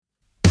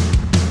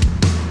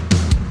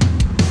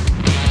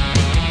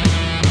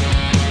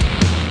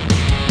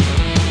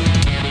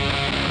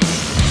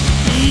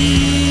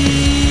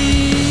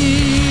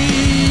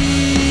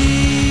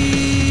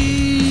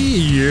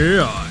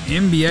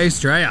NBA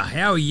Australia.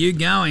 How are you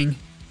going?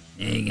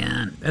 There you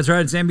go. That's right,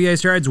 it's NBA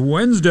Australia. It's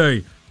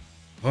Wednesday.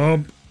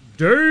 Hump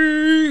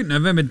Day,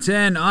 November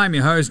 10. I'm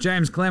your host,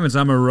 James Clements.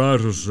 I'm a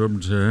writer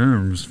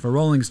sometimes for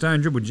Rolling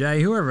Stone, Triple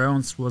J, whoever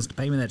else wants to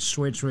pay me that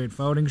sweet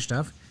folding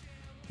stuff.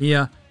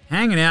 Here,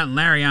 hanging out in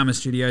Larry Armour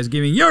Studios,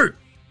 giving you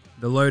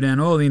the lowdown,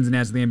 all the ins and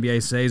outs of the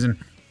NBA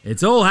season.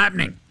 It's all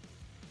happening.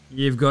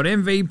 You've got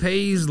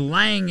MVPs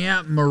laying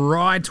out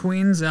Mariah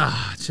twins.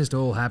 It's just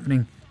all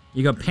happening.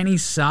 You got Penny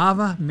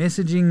Sava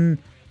messaging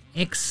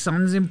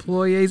ex-Suns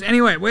employees.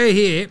 Anyway, we're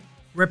here,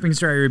 repping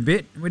Australia a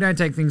bit. We don't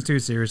take things too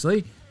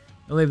seriously.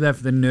 I'll leave that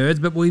for the nerds,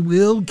 but we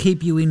will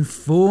keep you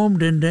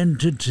informed and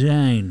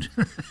entertained.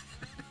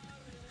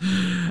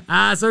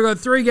 So we've got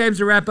 3 games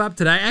to wrap up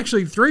today.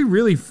 Actually, 3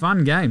 really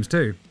fun games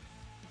too.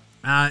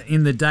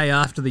 In the day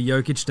after the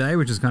Jokic day,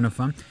 which is kind of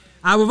fun.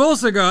 We've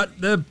also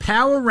got the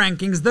power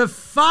rankings, the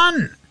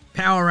fun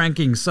power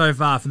rankings so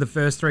far for the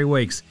first 3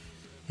 weeks.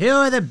 Who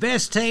are the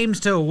best teams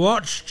to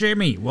watch,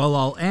 Jimmy? Well,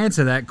 I'll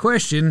answer that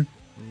question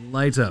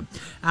later.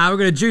 We've got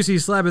a juicy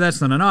slab of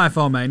That's Not an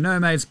iPhone, mate. No,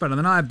 mate, Spud of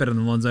the Night, better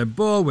than Lonzo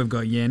Ball. We've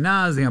got Yeah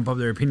Nahs, the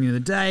unpopular opinion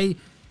of the day,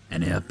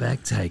 and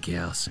Outback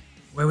Takehouse,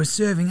 where we're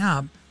serving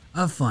up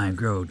a fine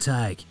grilled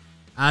take.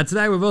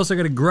 Today we've also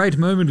got a great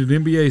moment in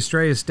NBA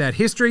Australia stat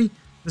history,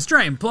 the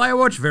Australian Player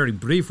Watch, very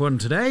brief one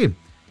today,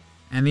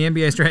 and the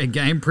NBA Australia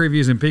game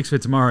previews and picks for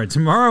tomorrow.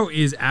 Tomorrow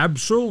is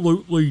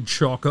absolutely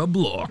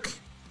chock-a-block.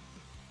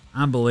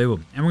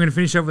 Unbelievable. And we're going to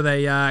finish off with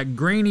a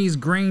Greenie's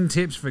Green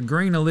Tips for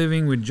Greener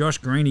Living with Josh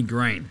Greenie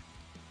Green.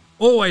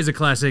 Always a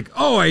classic,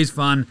 always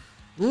fun.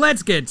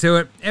 Let's get to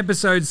it.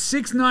 Episode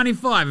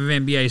 695 of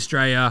NBA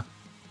Australia.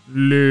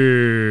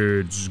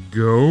 Let's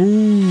go.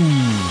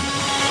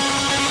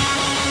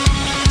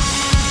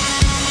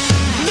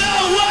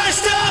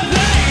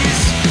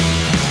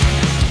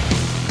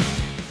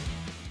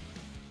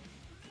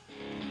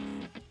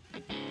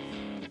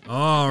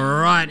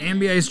 Alright,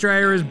 NBA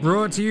Australia is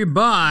brought to you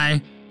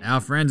by our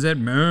friends at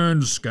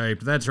Manscaped.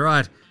 That's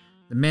right,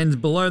 the men's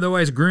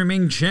below-the-waist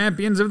grooming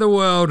champions of the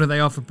world. They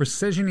offer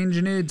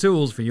precision-engineered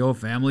tools for your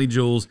family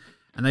jewels.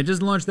 And they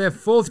just launched their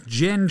 4th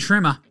gen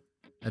trimmer.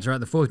 That's right,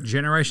 the 4th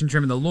generation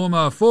trimmer, the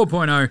Lawnmower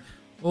 4.0,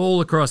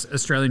 all across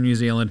Australia and New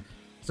Zealand.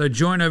 So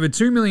join over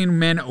 2 million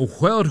men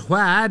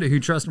worldwide who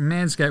trust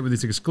Manscaped with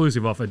this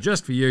exclusive offer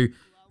just for you.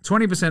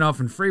 20%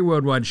 off and free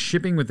worldwide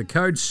shipping with the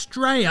code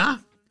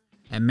STRAYA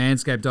at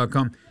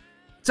manscaped.com.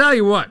 Tell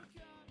you what,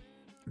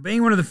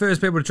 being one of the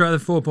first people to try the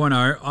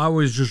 4.0, I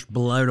was just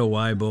blown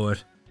away by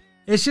it.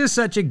 It's just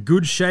such a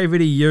good shaver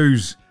to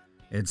use.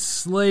 It's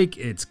sleek,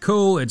 it's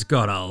cool, it's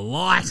got a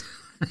light.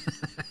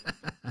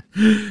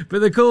 But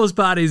the coolest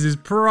part is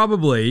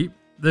probably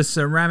the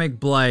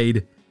ceramic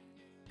blade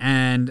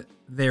and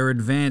their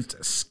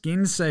advanced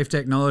skin-safe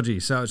technology.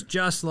 So it's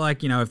just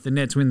like, if the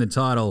Nets win the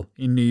title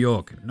in New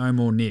York, no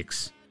more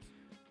Knicks.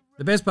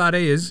 The best part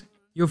is,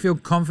 you'll feel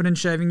confident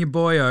shaving your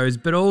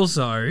boyos, but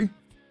also,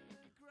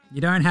 you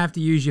don't have to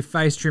use your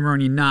face trimmer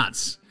on your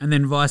nuts, and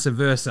then vice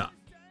versa.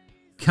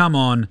 Come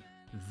on,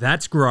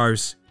 that's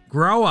gross.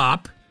 Grow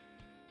up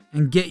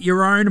and get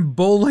your own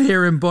ball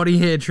hair and body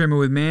hair trimmer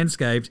with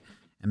Manscaped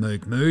and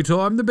make moo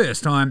time the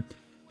best time.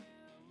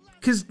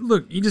 Because,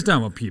 look, you just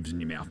don't want pubes in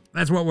your mouth.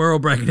 That's what we're all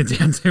breaking it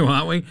down to,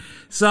 aren't we?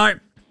 So,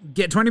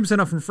 get 20%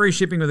 off and free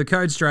shipping with the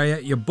code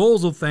STRAYA. Your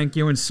balls will thank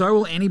you, and so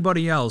will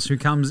anybody else who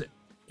comes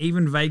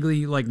even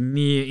vaguely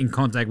near in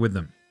contact with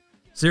them.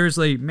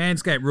 Seriously,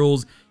 Manscaped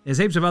rules. There's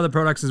heaps of other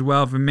products as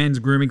well for men's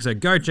grooming, so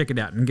go check it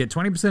out and get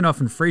 20% off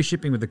and free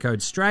shipping with the code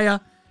STRAYA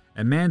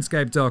at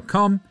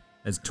manscaped.com.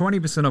 That's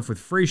 20% off with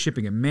free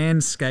shipping at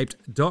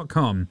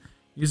manscaped.com.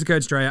 Use the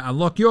code STRAYA,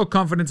 unlock your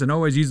confidence, and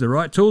always use the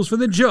right tools for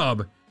the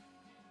job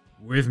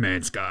with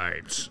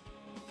Manscaped.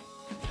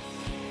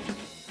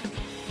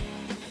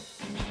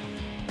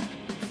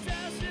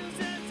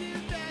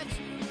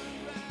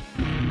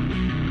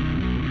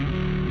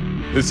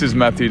 This is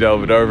Matthew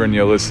Delvedova, and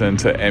you're listening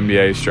to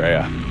NBA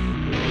Australia.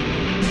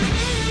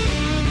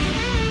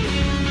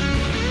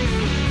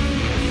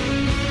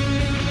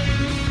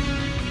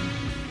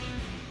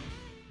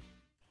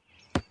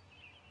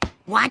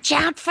 Watch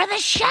out for the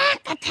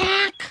Shaq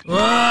attack!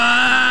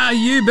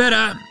 You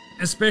better.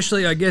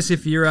 Especially, I guess,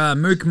 if you're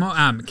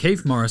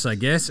Keith Morris, I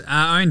guess.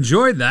 I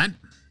enjoyed that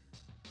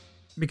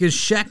because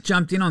Shaq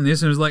jumped in on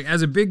this and was like,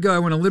 as a big guy,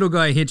 when a little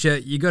guy hits you,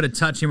 you got to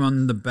touch him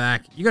on the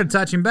back. You got to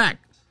touch him back.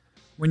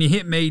 When you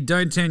hit me,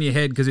 don't turn your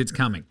head because it's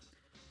coming.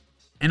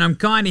 And I'm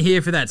kind of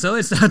here for that. So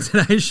let's start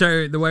today's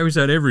show the way we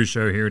start every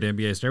show here at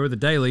NBA Australia with the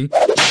daily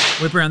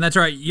whip around. That's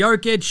right,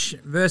 Jokic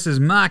versus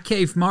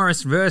Markieff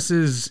Morris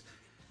versus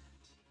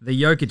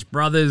the Jokic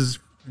brothers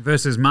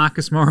versus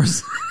Marcus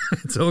Morris.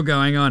 It's all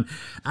going on.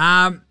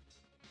 All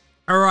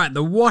right,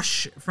 the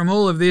wash from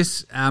all of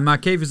this,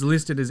 Markieff is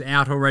listed as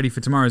out already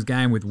for tomorrow's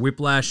game with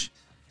whiplash.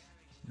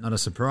 Not a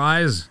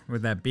surprise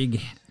with that big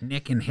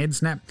neck and head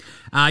snap.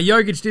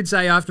 Jokic did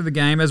say after the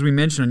game, as we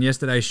mentioned on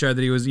yesterday's show,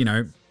 that he was,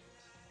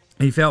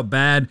 he felt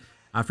bad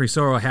after he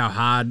saw how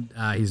hard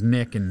his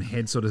neck and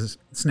head sort of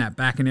snapped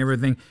back and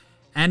everything.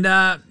 And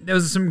there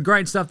was some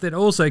great stuff that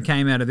also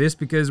came out of this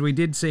because we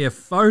did see a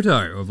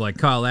photo of like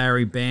Kyle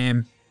Lowry,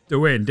 Bam,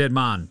 Dwayne,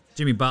 Deadman,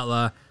 Jimmy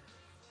Butler,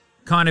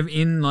 kind of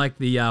in like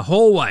the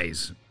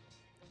hallways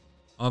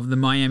of the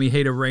Miami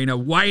Heat arena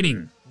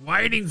waiting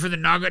for the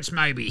Nuggets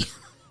maybe.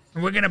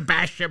 We're going to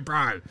bash you,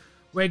 bro.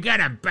 We're going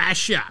to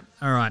bash you.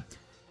 All right.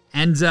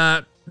 And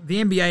the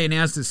NBA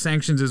announced its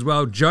sanctions as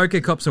well. Joker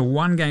cops a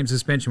 1-game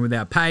suspension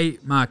without pay.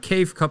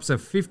 Markieff cops a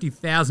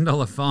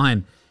 $50,000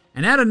 fine.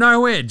 And out of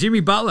nowhere,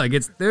 Jimmy Butler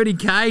gets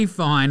 $30,000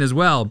 fine as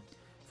well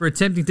for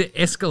attempting to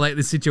escalate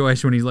the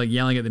situation when he's like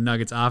yelling at the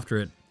Nuggets after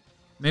it.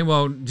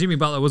 Meanwhile, Jimmy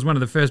Butler was one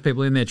of the first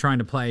people in there trying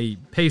to play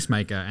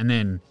peacemaker, and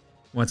then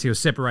once he was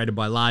separated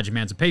by large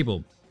amounts of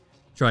people,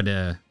 tried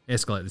to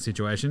escalate the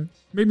situation.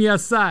 Meet me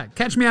outside.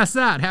 Catch me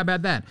outside. How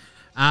about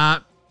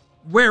that?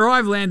 Where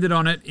I've landed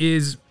on it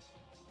is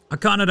I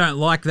kind of don't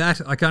like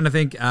that. I kind of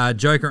think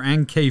Joker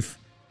and Keefe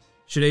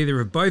should either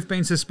have both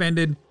been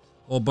suspended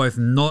or both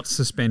not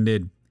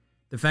suspended.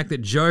 The fact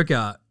that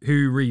Joker,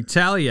 who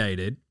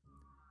retaliated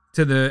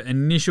to the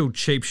initial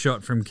cheap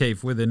shot from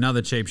Keefe with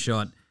another cheap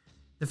shot,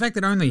 the fact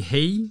that only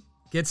he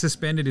gets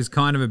suspended is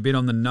kind of a bit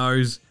on the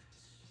nose.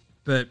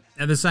 But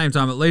at the same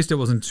time, at least it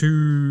wasn't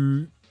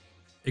too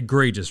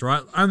egregious,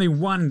 right? Only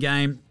 1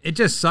 game. It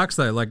just sucks,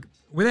 though. Like,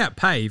 without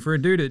pay, for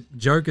a dude at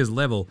Joker's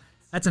level,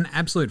 that's an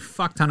absolute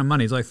fuck ton of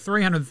money. It's like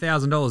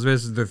 $300,000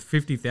 versus the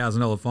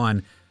 $50,000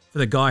 fine for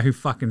the guy who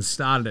fucking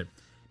started it.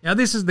 Now,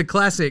 this is the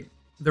classic.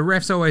 The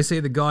refs always see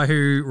the guy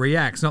who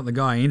reacts, not the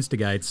guy who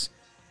instigates.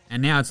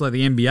 And now it's like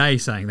the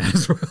NBA saying that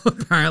as well,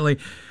 apparently.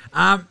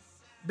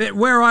 But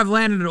where I've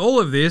landed at all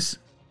of this,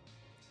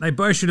 they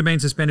both should have been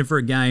suspended for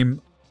a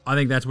game. I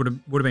think that's would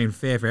have been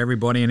fair for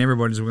everybody, and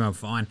everybody's going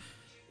fine.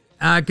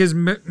 Because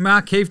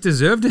Markieff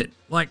deserved it.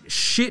 Like,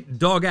 shit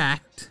dog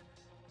act,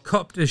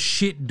 copped a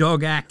shit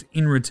dog act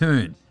in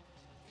return.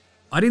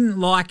 I didn't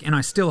like, and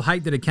I still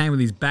hate that it came with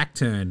his back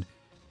turned,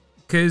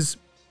 because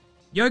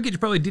Jokic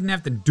probably didn't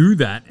have to do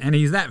that, and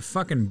he's that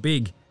fucking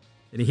big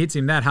that he hits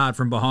him that hard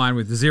from behind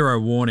with 0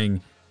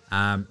 warning.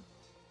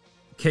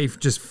 Keefe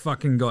just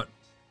fucking got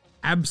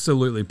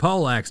absolutely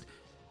poleaxed.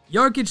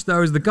 Jokic,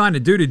 though, is the kind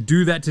of dude to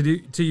do that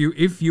to you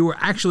if you were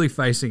actually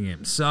facing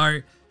him. So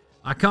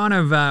I kind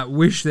of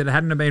wish that it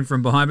hadn't have been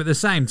from behind. But at the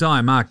same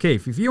time,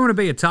 Markieff, if you want to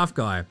be a tough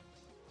guy,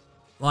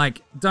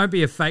 like, don't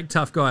be a fake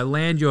tough guy.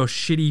 Land your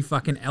shitty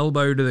fucking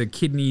elbow to the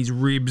kidneys,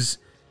 ribs,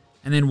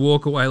 and then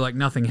walk away like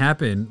nothing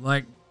happened.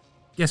 Like,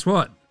 guess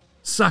what?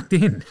 Sucked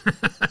in.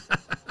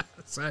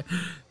 So,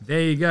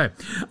 there you go.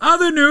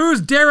 Other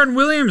news, Darren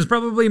Williams,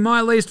 probably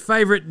my least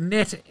favourite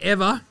net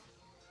ever.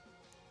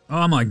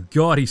 Oh my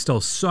God, he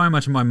stole so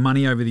much of my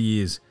money over the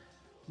years.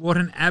 What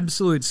an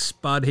absolute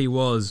spud he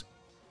was.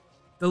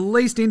 The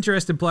least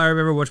interested player I've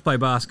ever watched play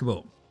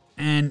basketball.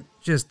 And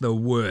just the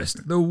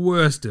worst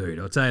dude,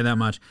 I'll tell you that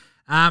much.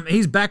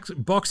 He's back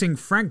boxing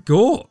Frank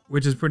Gore,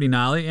 which is pretty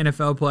gnarly.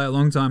 NFL player,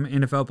 long-time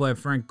NFL player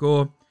Frank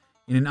Gore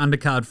in an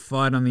undercard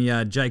fight on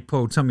the Jake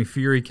Paul Tommy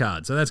Fury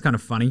card. So that's kind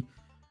of funny.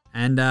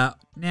 And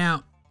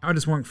now I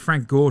just want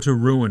Frank Gore to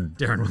ruin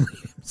Darren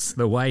Williams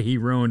the way he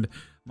ruined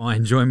my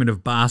enjoyment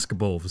of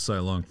basketball for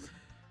so long.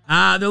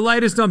 The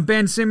latest on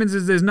Ben Simmons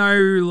is there's no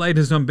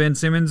latest on Ben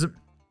Simmons.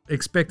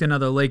 Expect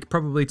another leak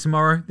probably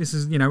tomorrow. This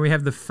is, we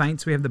have the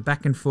feints, we have the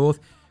back and forth.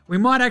 We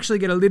might actually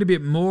get a little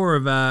bit more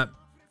of a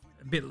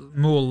bit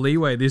more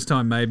leeway this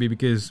time maybe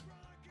because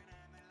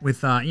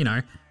with,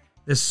 the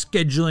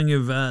scheduling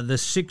of the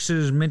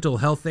Sixers mental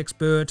health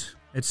expert,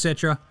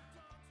 etc.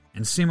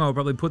 And Simo will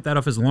probably put that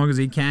off as long as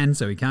he can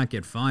so he can't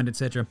get fined,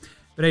 etc.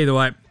 But either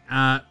way,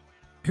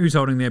 who's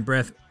holding their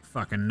breath?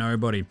 Fucking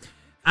nobody.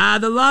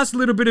 The last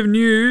little bit of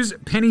news,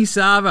 Penny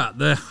Sava,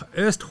 the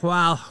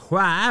erstwhile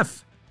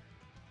wife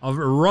of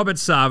Robert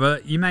Sava.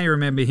 You may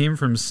remember him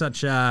from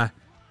such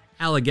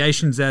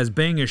allegations as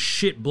being a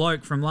shit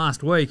bloke from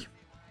last week,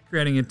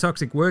 creating a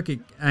toxic work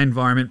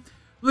environment.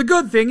 The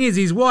good thing is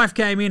his wife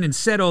came in and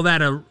said all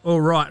that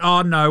all right.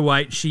 Oh, no,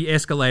 wait, she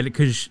escalated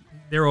because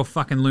they're all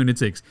fucking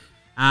lunatics.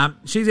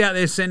 She's out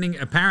there sending,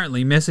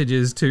 apparently,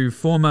 messages to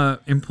former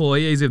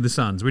employees of the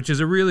Suns, which is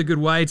a really good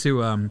way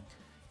to,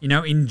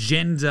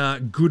 engender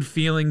good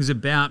feelings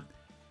about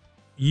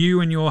you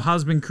and your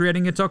husband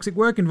creating a toxic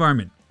work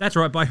environment. That's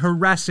right, by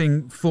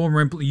harassing former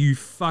employees, you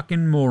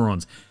fucking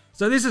morons.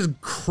 So this is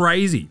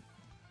crazy.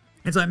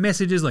 It's like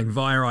messages like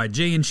via IG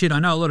and shit. I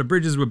know a lot of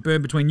bridges were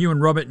burned between you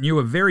and Robert, and you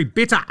were very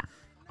bitter.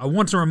 I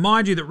want to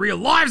remind you that real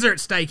lives are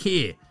at stake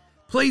here.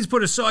 Please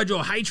put aside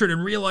your hatred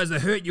and realize the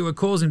hurt you are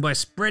causing by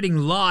spreading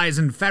lies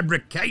and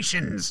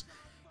fabrications.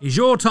 Is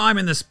your time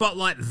in the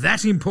spotlight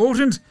that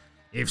important?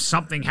 If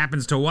something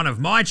happens to one of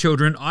my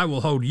children, I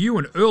will hold you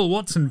and Earl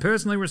Watson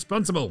personally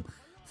responsible.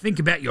 Think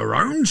about your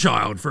own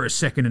child for a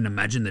second and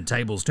imagine the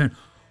tables turn.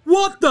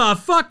 What the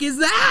fuck is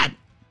that?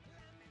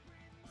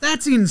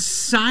 That's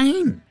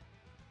insane.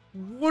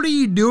 What are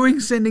you doing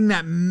sending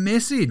that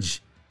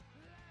message?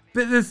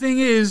 But the thing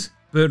is,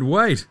 but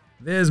wait,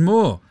 there's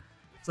more.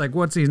 It's like,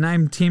 what's his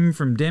name? Tim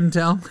from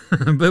Demtel?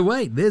 But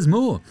wait, there's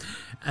more.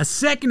 A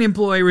second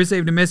employee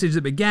received a message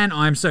that began,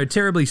 "I am so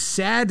terribly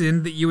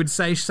saddened that you would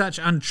say such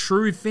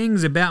untrue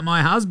things about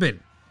my husband.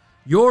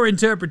 Your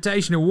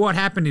interpretation of what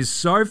happened is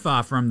so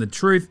far from the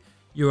truth.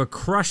 You are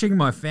crushing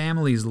my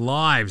family's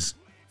lives.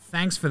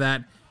 Thanks for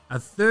that." A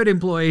third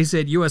employee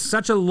said, "You are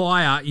such a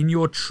liar in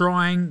your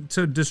trying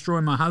to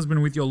destroy my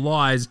husband with your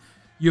lies.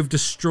 You've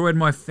destroyed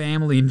my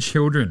family and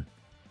children."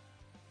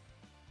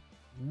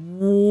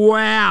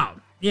 Wow.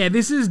 Yeah,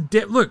 this is...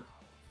 Look,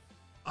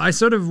 I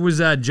sort of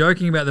was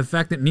joking about the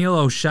fact that Neil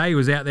O'Shea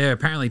was out there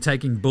apparently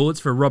taking bullets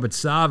for Robert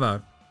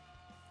Sava.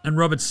 And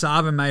Robert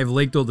Sava may have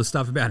leaked all the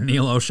stuff about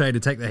Neil O'Shea to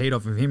take the heat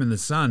off of him and the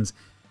Suns.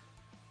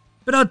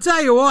 But I'll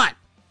tell you what.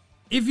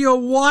 If your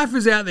wife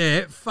is out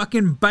there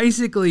fucking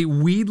basically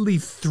weirdly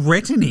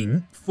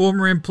threatening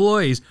former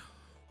employees,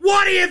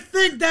 what do you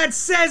think that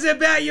says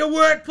about your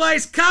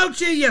workplace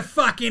culture, you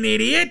fucking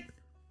idiot?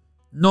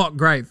 Not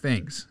great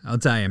things, I'll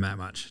tell you that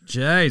much.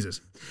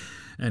 Jesus.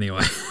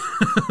 Anyway,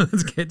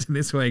 let's get to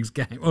this week's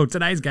game. Well,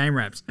 today's game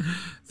wraps.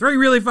 3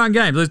 really fun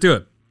games. Let's do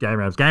it. Game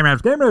wraps, game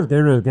wraps, game wraps,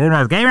 game wraps, game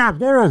wraps, game wraps,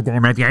 game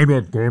wraps, game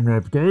wraps, game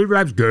wraps, game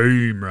wraps, game wraps,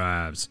 game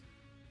wraps.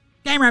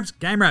 Game wraps,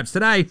 game wraps.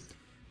 Today,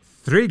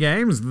 3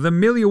 games. The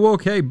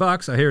Milwaukee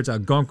Bucks, I hear it's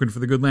Algonquin for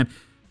the good land,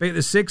 beat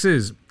the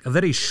Sixers. A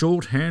very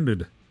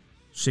short-handed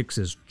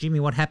Sixers. Jimmy,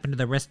 what happened to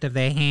the rest of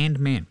their hand,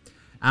 man?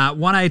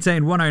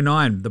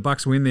 118-109. The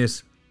Bucks win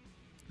this.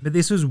 But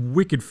this was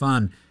wicked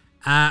fun.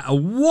 A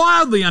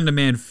wildly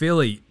undermanned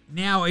Philly.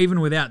 Now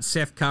even without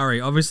Seth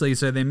Curry, obviously.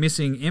 So they're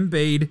missing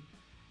Embiid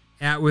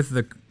out with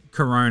the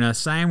corona.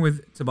 Same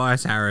with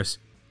Tobias Harris.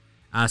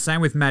 Same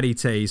with Matty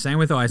T. Same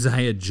with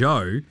Isaiah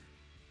Joe.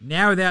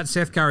 Now without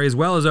Seth Curry as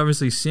well as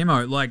obviously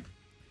Simo. Like,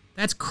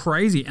 that's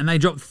crazy. And they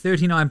dropped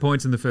 39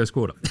 points in the first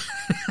quarter.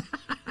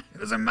 It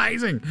was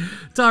amazing.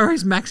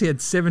 Tyrese Maxey had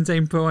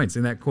 17 points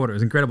in that quarter. It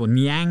was incredible.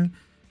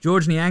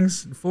 George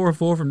Niang's 4 of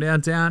 4 from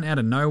downtown, out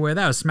of nowhere.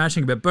 They were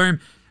smashing, but boom.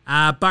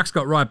 Bucks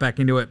got right back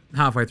into it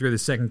halfway through the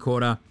second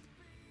quarter.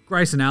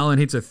 Grayson Allen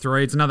hits a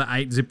 3. It's another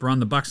 8-zip run.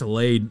 The Bucks are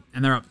lead,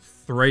 and they're up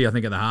 3, I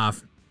think, at the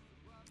half.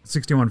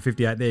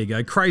 61-58, there you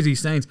go. Crazy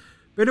scenes.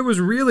 But it was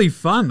really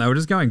fun. They were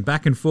just going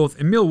back and forth.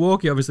 And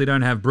Milwaukee obviously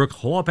don't have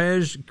Brook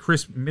Lopez.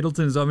 Chris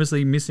Middleton is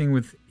obviously missing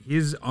with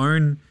his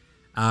own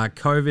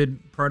COVID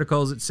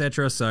protocols,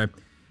 etc. So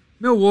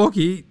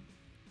Milwaukee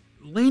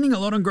leaning a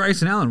lot on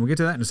Grayson Allen. We'll get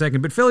to that in a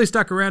second. But Philly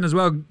stuck around as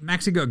well.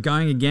 Maxey got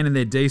going again and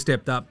their D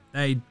stepped up.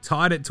 They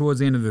tied it towards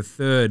the end of the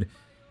third.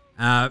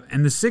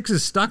 And the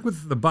Sixers stuck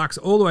with the Bucks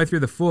all the way through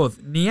the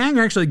fourth. Niang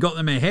actually got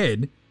them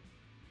ahead.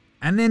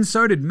 And then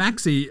so did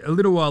Maxey a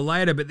little while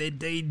later. But their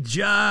D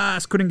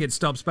just couldn't get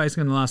stops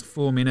basically in the last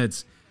 4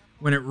 minutes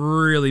when it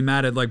really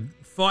mattered. Like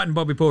fighting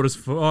Bobby Porter's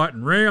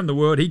fighting around the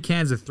world. He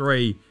cans a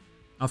 3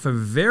 off a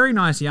very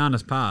nice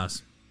Giannis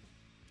pass.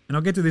 And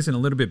I'll get to this in a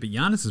little bit, but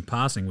Giannis'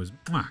 passing was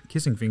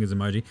kissing fingers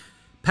emoji.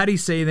 Patty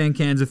C then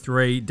cans a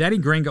 3. Danny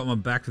Green got one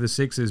back for the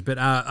Sixers, but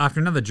after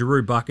another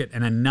Giroux bucket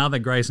and another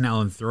Grayson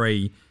Allen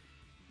 3,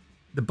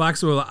 the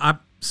Bucks were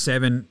up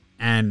 7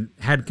 and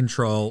had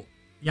control.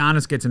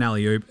 Giannis gets an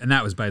alley-oop, and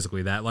that was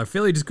basically that. Like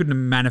Philly just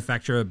couldn't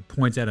manufacture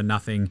points out of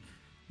nothing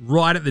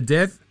right at the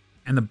death,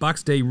 and the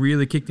Bucks D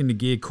really kicked into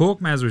gear.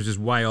 Korkmaz was just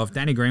way off.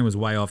 Danny Green was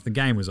way off. The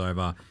game was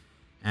over.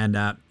 And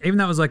even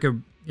though it was like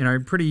a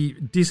pretty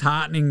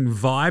disheartening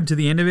vibe to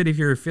the end of it if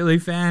you're a Philly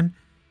fan.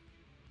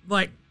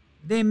 Like,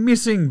 they're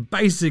missing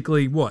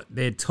basically,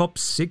 their top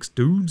 6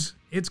 dudes?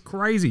 It's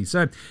crazy.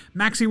 So,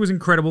 Maxey was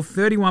incredible.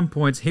 31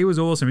 points. He was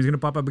awesome. He's going to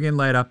pop up again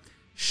later.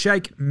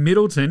 Shake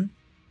Middleton.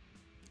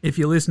 If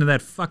you listen to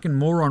that fucking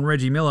moron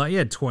Reggie Miller, he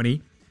had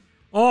 20.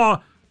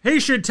 Oh, he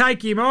should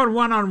take him on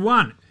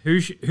one-on-one. Who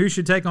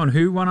should take on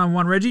who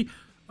one-on-one, Reggie?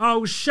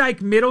 Oh,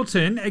 Shake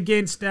Middleton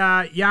against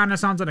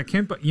Giannis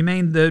Antetokounmpo. You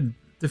mean the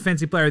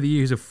defensive player of the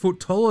year who's a foot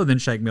taller than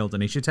Shake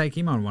Milton? He should take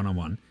him on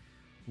one-on-one.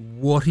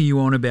 What are you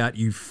on about,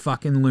 you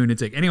fucking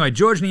lunatic? Anyway,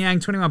 George Niang,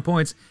 21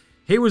 points.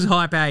 He was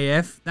hype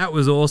AF. That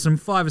was awesome.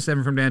 5 of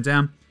 7 from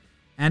downtown.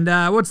 And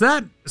what's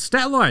that?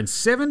 Stat line,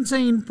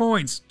 17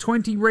 points,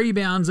 20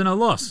 rebounds, and a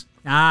loss.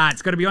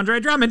 It's got to be Andre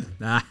Drummond.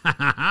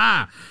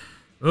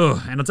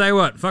 Oh, and I'll tell you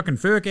what, fucking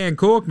Furkan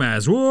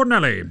Korkmaz,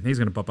 Nelly. He's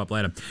going to pop up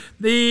later.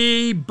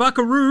 The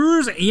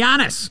Buckaroos,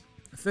 Giannis,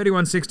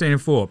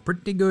 31-16-4.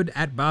 Pretty good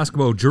at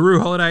basketball. Jrue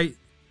Holiday,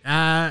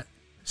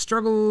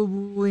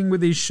 struggling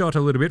with his shot a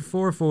little bit.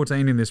 4 of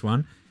 14 in this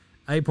one.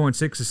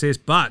 8.6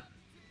 assists, but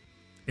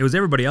it was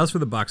everybody else for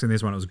the Bucks in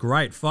this one. It was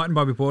great. Fighting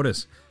Bobby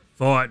Portis.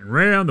 Fighting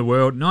around the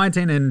world.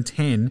 19 and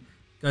 10.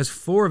 Goes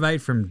 4 of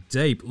 8 from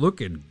deep.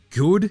 Looking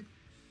good.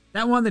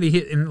 That one that he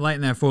hit late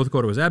in that fourth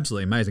quarter was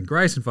absolutely amazing.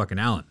 Grayson fucking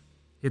Allen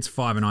hits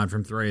 5 and 9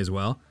 from 3 as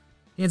well.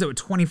 He ends up with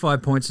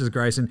 25 points as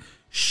Grayson.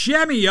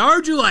 Shami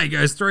Ojale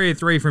goes 3 of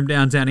 3 from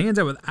downtown. He ends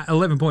up with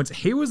 11 points.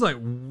 He was like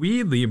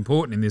weirdly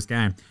important in this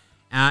game.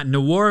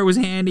 Nawara was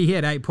handy. He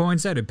had 8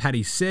 points. So did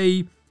Patty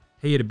C.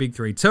 He had a big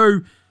 3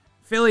 too.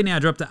 Philly now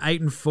dropped to 8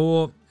 and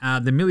 4.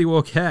 The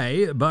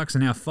Milwaukee Bucks are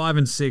now 5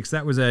 and 6.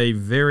 That was a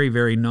very,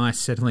 very nice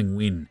settling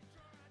win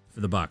for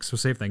for the Bucks. We'll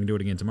see if they can do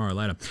it again tomorrow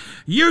later.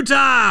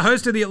 Utah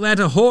hosted the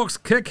Atlanta Hawks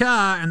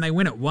and they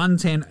win at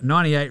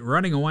 110-98,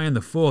 running away in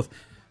the fourth.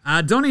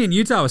 Donnie and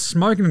Utah were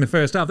smoking in the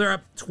first half. They're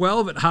up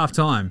 12 at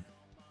halftime.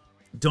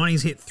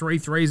 Donnie's hit 3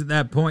 threes at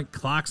that point.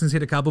 Clarkson's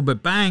hit a couple,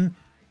 but bang,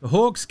 the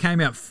Hawks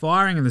came out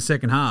firing in the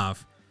second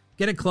half.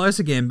 Get it close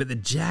again, but the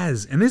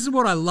Jazz, and this is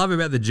what I love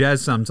about the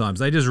Jazz sometimes,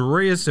 they just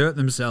reassert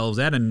themselves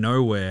out of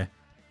nowhere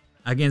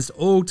against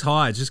all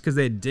tides just because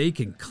their D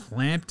can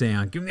clamp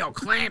down. Give them the old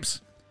clamps.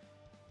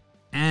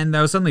 And they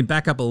were suddenly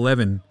back up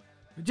 11.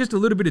 Just a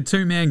little bit of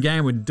two-man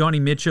game with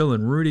Donnie Mitchell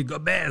and Rudy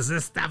Gobert.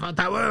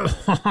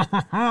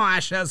 I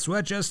shall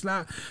swat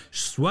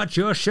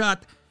your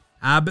shot.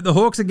 But the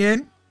Hawks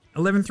again,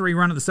 11-3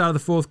 run at the start of the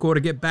fourth quarter,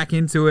 get back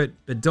into it.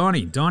 But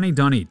Donnie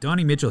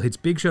Mitchell hits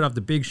big shot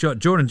after big shot.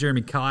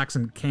 Jeremy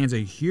Clarkson cans a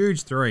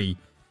huge three,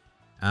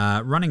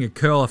 running a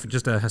curl off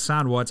just a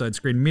Hassan Whiteside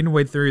screen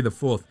midway through the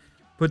fourth.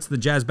 Puts the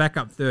Jazz back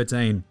up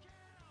 13.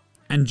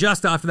 And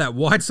just after that,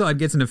 Whiteside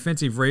gets an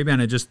offensive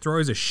rebound and just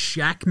throws a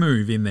Shaq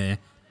move in there.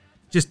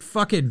 Just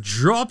fucking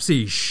drops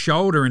his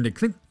shoulder into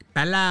clip,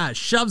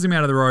 shoves him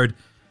out of the road.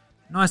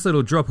 Nice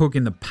little drop hook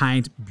in the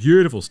paint.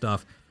 Beautiful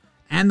stuff.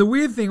 And the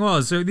weird thing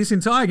was, so this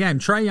entire game,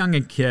 Trae Young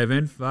and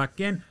Kevin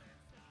fucking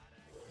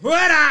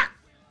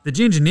the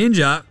Ginger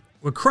Ninja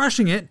were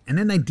crushing it, and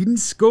then they didn't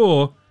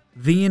score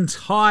the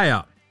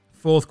entire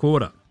fourth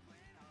quarter.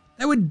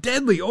 They were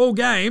deadly all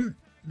game.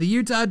 The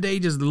Utah D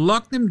just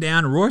locked them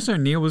down. Royce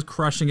O'Neal was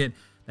crushing it.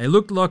 They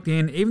looked locked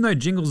in, even though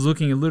Jingle's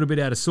looking a little bit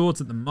out of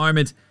sorts at the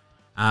moment.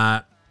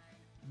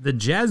 The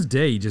Jazz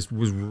D just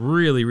was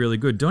really, really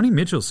good. Donnie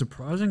Mitchell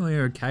surprisingly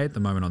okay at the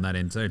moment on that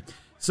end too.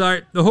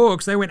 So the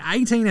Hawks, they went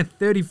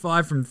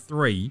 18-35 from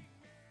three,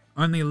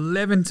 only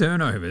 11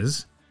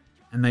 turnovers,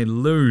 and they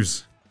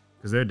lose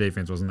because their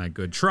defense wasn't that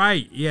good.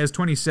 Trae, he has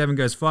 27,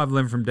 goes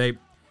 5-11 from deep.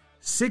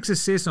 6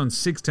 assists on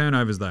 6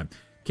 turnovers though.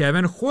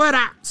 Kevin,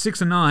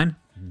 6-9.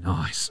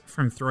 Nice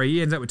from three.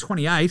 He ends up with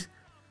 28.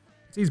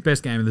 It's his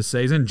best game of the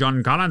season.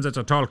 John Collins, that's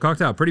a total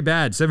cocktail. Pretty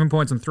bad. 7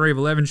 points on 3 of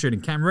 11 shooting.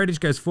 Cam Reddish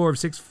goes 4 of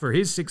 6 for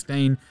his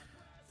 16.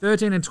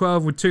 13 and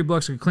 12 with 2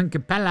 blocks for Clint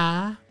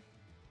Capella.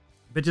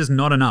 But just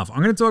not enough.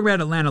 I'm going to talk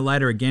about Atlanta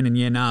later again in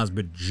Yenars,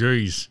 but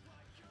jeez.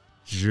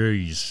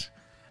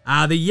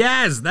 The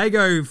Yaz, they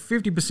go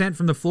 50%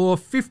 from the floor,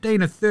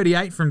 15 of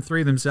 38 from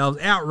 3 themselves.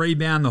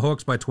 Out-rebound the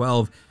Hawks by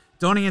 12.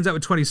 Donnie ends up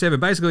with 27,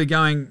 basically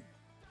going,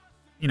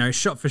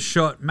 shot for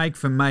shot, make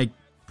for make,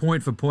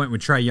 point for point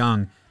with Trae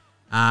Young.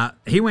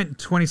 He went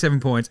 27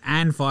 points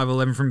and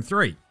 5-11 from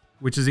 3,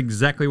 which is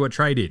exactly what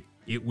Trae did.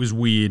 It was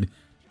weird.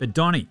 But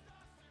Donnie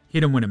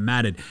hit him when it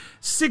mattered.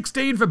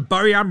 16 for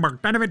Bojan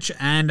Bogdanovic.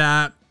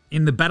 And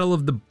in the battle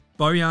of the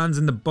Bojans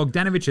and the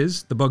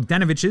Bogdanoviches,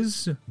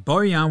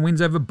 Bojan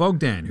wins over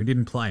Bogdan, who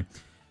didn't play.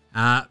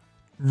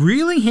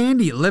 Really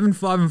handy. 11,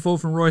 5, and 4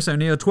 from Royce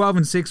O'Neal. 12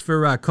 and 6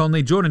 for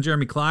Conley.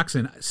 Jeremy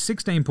Clarkson,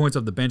 16 points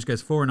off the bench,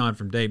 goes 4 and 9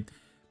 from deep.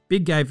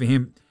 Big game for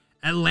him.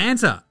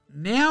 Atlanta,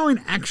 now in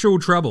actual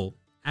trouble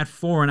at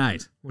 4 and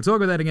 8. We'll talk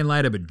about that again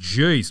later, but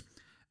geez.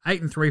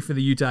 8 and 3 for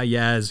the Utah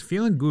Jazz.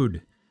 Feeling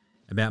good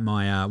about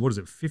my,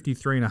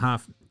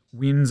 53.5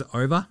 wins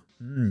over?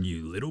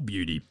 You little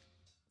beauty.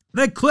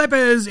 The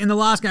Clippers in the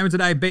last game of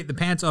today beat the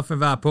pants off of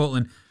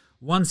Portland,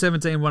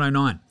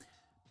 117-109.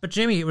 But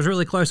Jimmy, it was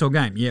really close all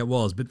game. Yeah, it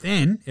was. But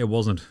then it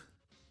wasn't.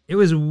 It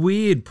was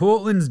weird.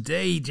 Portland's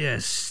D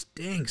just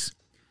stinks.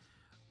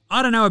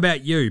 I don't know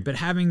about you, but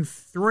having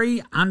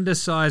 3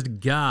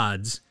 undersized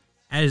guards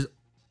as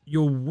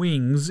your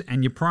wings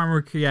and your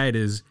primary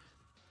creators,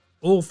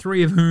 all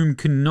 3 of whom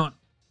cannot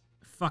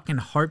fucking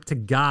hope to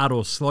guard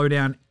or slow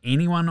down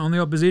anyone on the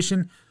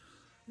opposition,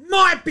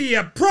 might be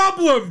a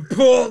problem,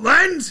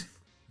 Portland!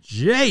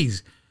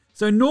 Jeez.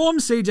 So Norm,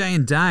 CJ,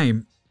 and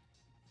Dame,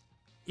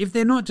 if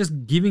they're not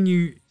just giving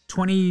you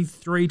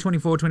 23,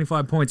 24,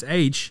 25 points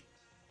each,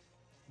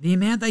 the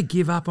amount they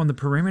give up on the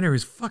perimeter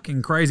is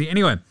fucking crazy.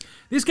 Anyway,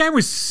 this game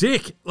was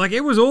sick.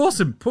 It was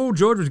awesome. Paul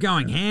George was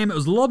going ham. It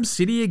was Lob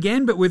City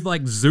again, but with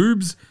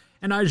Zoobs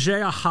and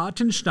Isaiah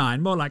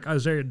Hartenstein. More like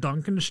Isaiah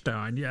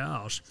Duncanstein,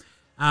 yes.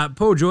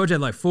 Paul George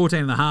had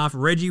 14 and a half.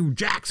 Reggie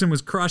Jackson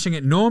was crushing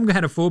it. Norm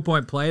had a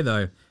 4-point play,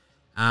 though.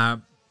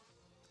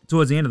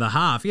 Towards the end of the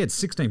half, he had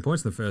 16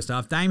 points in the first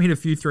half. Dame hit a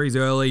few threes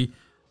early,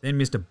 then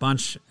missed a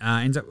bunch.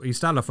 He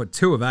started off with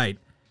 2 of 8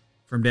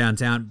 from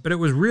downtown, but it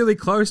was really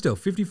close still.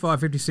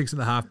 55-56 at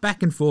the half.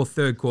 Back and forth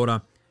third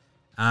quarter.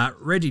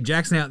 Reggie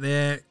Jackson out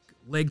there,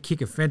 leg kick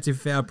offensive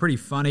foul, pretty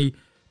funny.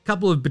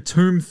 Couple of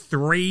Batum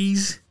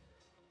threes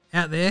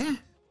out there.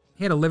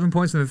 He had 11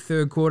 points in the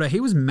third quarter. He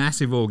was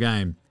massive all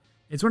game.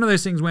 It's one of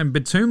those things when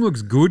Batum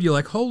looks good, you're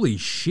like, holy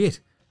shit,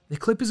 the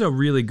Clippers are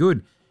really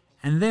good.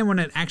 And then when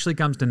it actually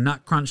comes to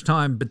nut crunch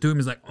time, Batum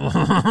is like,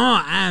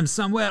 I am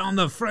somewhere on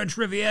the French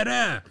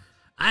Riviera.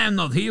 I am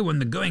not here when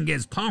the going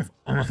gets tough.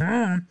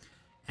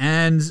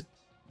 And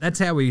that's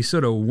how we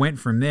sort of went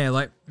from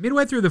there.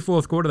 Midway through the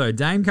fourth quarter, though,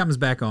 Dame comes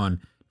back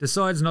on,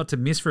 decides not to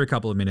miss for a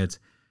couple of minutes.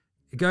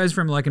 It goes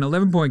from an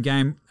 11-point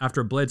game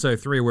after a Bledsoe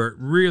 3 where it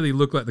really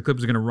looked like the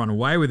Clippers were going to run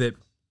away with it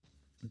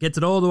Gets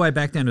it all the way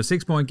back down to a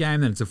 6-point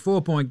game, then it's a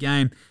 4-point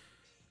game.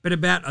 But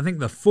about, I think,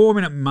 the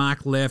 4-minute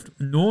mark left,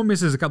 Norm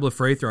misses a couple of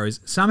free throws.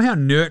 Somehow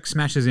Nurk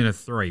smashes in a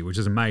 3, which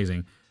is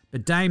amazing.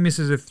 But Dame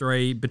misses a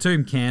 3,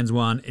 Batum cans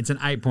one. It's an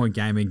 8-point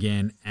game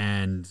again,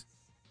 and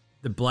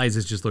the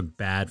Blazers just look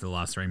bad for the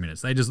last 3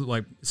 minutes. They just look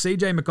like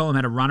CJ McCollum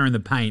had a runner in the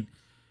paint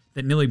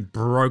that nearly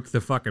broke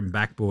the fucking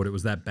backboard. It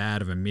was that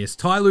bad of a miss.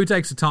 Ty Lue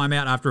takes a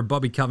timeout after a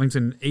Bobby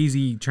Covington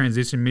easy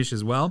transition miss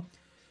as well.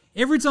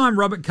 Every time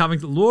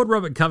Lord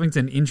Robert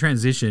Covington in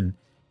transition,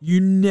 you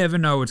never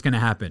know what's going to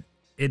happen.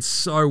 It's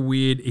so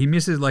weird. He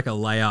misses like a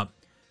layup.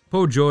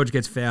 Paul George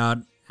gets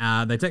fouled.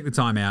 They take the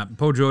timeout.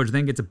 Paul George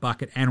then gets a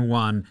bucket and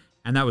one,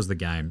 and that was the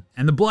game.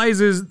 And the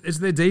Blazers, it's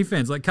their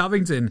defense. Like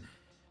Covington,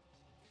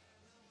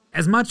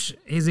 as much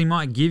as he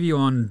might give you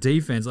on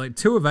defense, like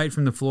 2 of 8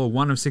 from the floor,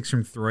 1 of 6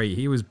 from 3.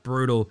 He was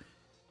brutal.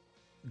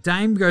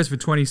 Dame goes for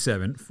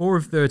 27, 4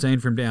 of 13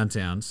 from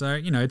downtown.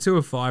 So, 2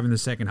 of 5 in the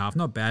second half.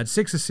 Not bad.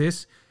 6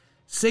 assists.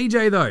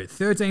 CJ, though,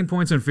 13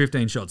 points and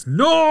 15 shots.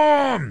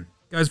 Norm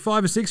goes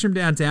 5 of 6 from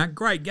downtown.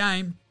 Great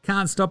game.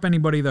 Can't stop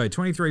anybody, though.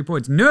 23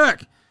 points.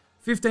 Nurk,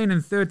 15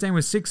 and 13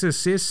 with 6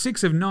 assists.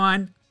 6 of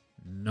 9.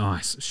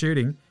 Nice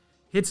shooting.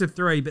 Hits a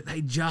 3, but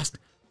they just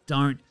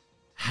don't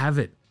have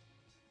it.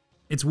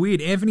 It's weird.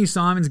 Anthony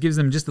Simons gives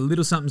them just a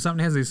little something.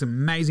 Has this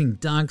amazing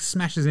dunk,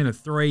 smashes in a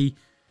 3.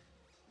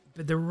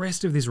 But the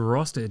rest of this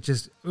roster,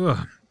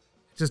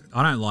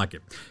 I don't like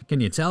it. Can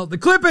you tell? The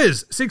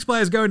Clippers, 6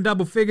 players go in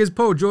double figures.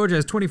 Paul George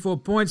has 24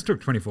 points,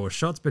 took 24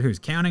 shots, but who's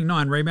counting?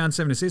 9 rebounds,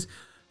 7 assists.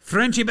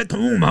 Frenchie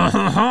Batum,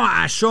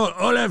 I shot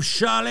all of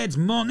Charlotte's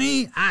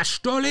money. I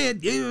stole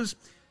it. Yes.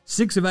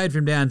 6 of 8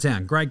 from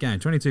downtown. Great game.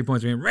 22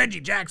 points for him. Reggie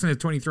Jackson has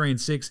 23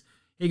 and 6.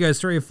 He goes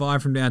 3 of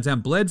 5 from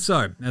downtown.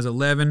 Bledsoe has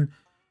 11.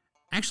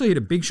 Actually hit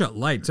a big shot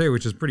late too,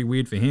 which is pretty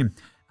weird for him.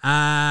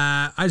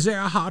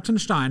 Isaiah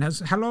Hartenstein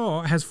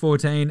has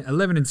 14,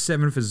 11 and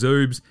 7 for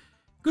Zoobs.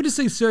 Good to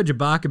see Serge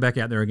Ibaka back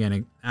out there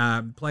again.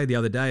 Played the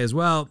other day as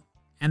well.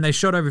 And they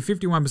shot over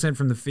 51%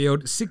 from the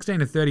field,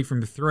 16 of 30 from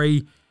the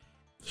 3.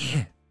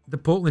 Yeah, the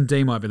Portland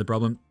D might be the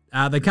problem.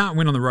 They can't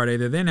win on the road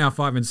either. They're now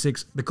 5 and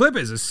 6. The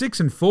Clippers are 6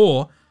 and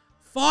 4.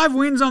 5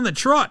 wins on the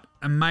trot.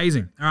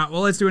 Amazing. All right,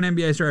 well, let's do an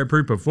NBA Australia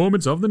Approved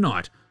performance of the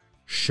night.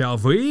 Shall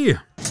we?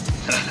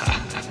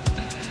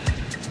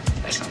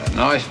 That's not a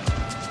knife.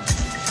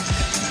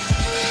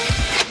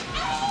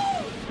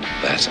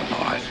 That's a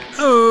knife.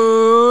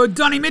 Oh,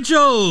 Donnie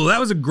Mitchell. That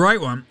was a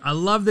great one. I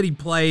love that he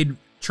played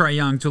Trae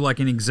Young to like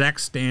an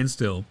exact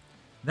standstill.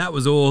 That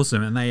was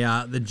awesome. And they,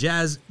 the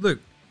Jazz, look,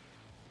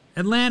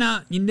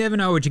 Atlanta, you never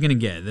know what you're going to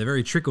get. They're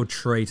very trick or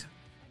treat.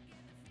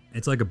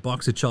 It's like a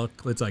box of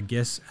chocolates, I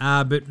guess.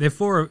 But they're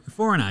 4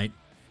 and 8,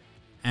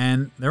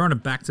 and they're on a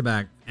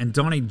back-to-back. And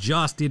Donnie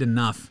just did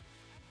enough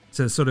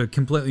to sort of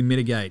completely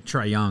mitigate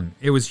Trae Young.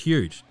 It was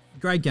huge.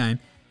 Great game.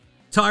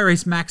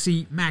 Tyrese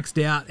Maxey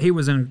maxed out. He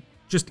was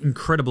just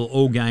incredible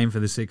all game for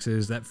the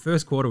Sixers. That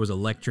first quarter was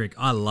electric.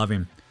 I love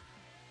him.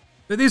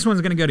 But this one's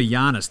going to go to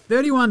Giannis.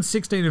 31,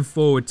 16, and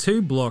 4 with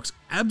 2 blocks.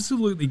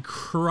 Absolutely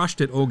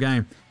crushed it all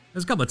game.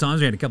 There's a couple of times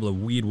we had a couple of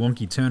weird,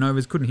 wonky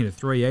turnovers. Couldn't hit a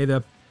 3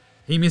 either.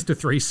 He missed a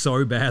 3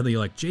 so badly.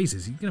 You're like,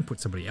 Jesus, he's going to put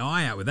somebody's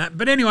eye out with that.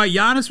 But anyway,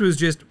 Giannis was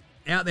just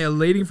out there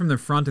leading from the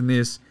front in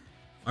this.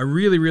 I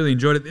really, really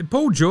enjoyed it.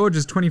 Paul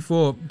George's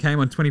 24 came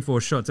on 24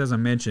 shots, as I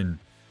mentioned.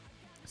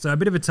 So a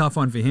bit of a tough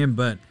one for him,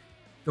 but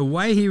the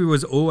way he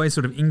was always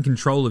sort of in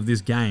control of this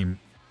game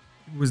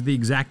was the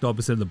exact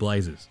opposite of the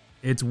Blazers.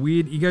 It's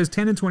weird. He goes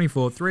 10 and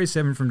 24, 3 of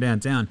 7 from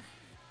downtown.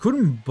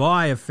 Couldn't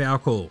buy a foul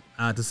call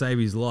to save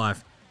his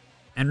life.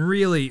 And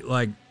really,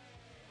 like,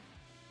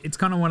 it's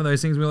kind of one of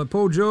those things where, like,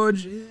 Paul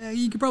George,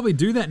 you could probably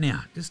do that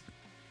now. Just,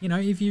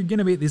 if you're going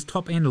to be at this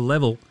top end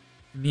level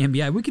in the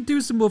NBA, we could do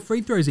some more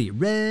free throws here.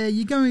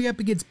 You're going up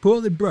against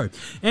Portland, bro.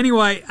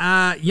 Anyway,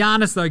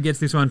 Giannis, though, gets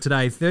this one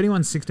today.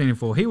 31, 16, and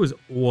 4. He was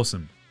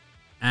awesome.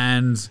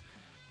 And,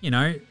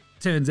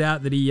 turns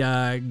out that he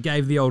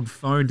gave the old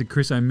phone to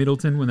Chris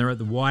O'Middleton when they were at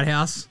the White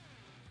House.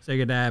 So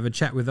you could have a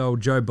chat with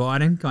old Joe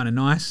Biden. Kind of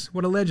nice.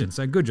 What a legend.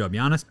 So good job,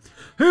 Giannis.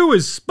 Who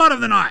was Spud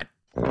of the Night?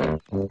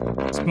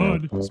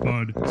 Spud,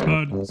 spud, spud,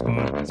 spud,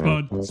 spud,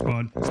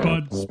 spud,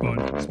 spud, spud,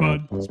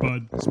 spud,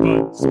 spud,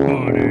 spud,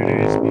 spud,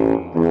 it is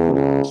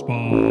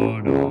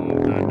Spud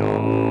of the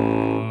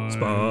Night.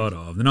 Spud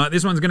of the Night.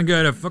 This one's going to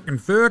go to fucking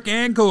Furk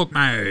and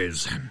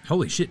Korkmaz.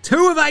 Holy shit.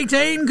 2 of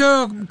 18,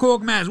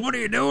 Korkmaz. What are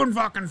you doing,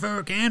 fucking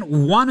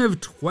Furkan? 1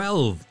 of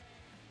 12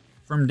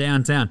 from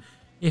downtown.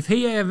 If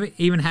he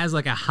even has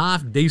like a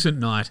half decent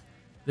night,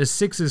 the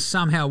Sixers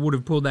somehow would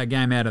have pulled that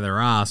game out of their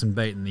ass and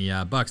beaten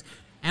the Bucks.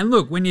 And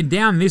look, when you're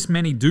down this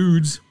many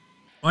dudes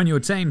on your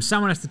team,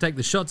 someone has to take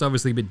the shots,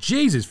 obviously. But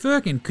Jesus,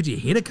 Furkan, could you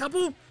hit a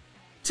couple?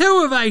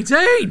 2 of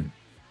 18.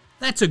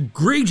 That's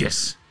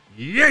egregious.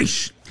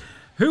 Yeesh.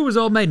 Who was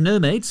Old Mate No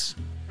Mates?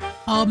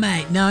 Old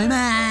mate, no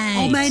mate.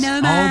 Old mate,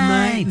 no mate. Old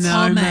mate,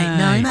 no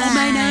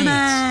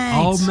mate.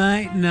 Old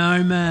mate,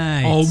 no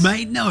mate. Old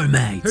mate, no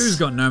mate. Who's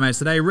got no mates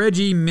today?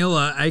 Reggie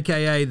Miller,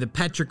 a.k.a. the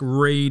Patrick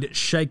Reed,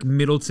 Shake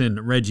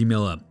Middleton Reggie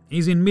Miller.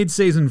 He's in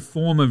mid-season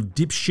form of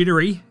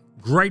dipshittery.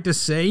 Great to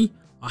see.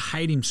 I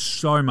hate him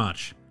so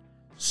much.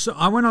 So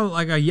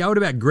I yelled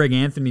about Greg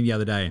Anthony the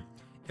other day.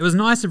 It was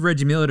nice of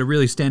Reggie Miller to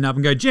really stand up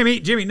and go, Jimmy,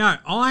 no,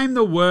 I'm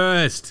the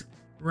worst.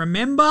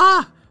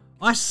 Remember?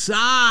 I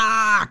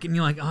suck. And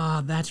you're like,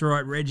 oh, that's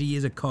right, Reggie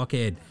is a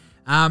cockhead.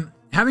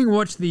 Having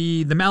watched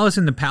the Malice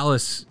in the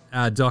Palace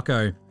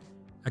doco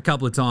a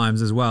couple of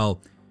times as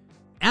well,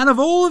 out of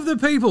all of the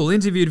people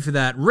interviewed for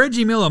that,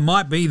 Reggie Miller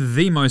might be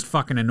the most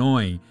fucking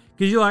annoying.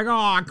 Because you're like, oh,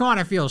 I kind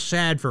of feel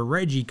sad for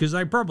Reggie because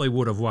they probably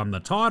would have won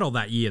the title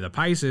that year, the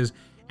Pacers.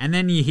 And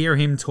then you hear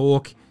him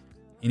talk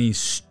in his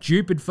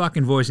stupid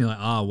fucking voice and you're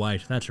like, oh,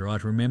 wait, that's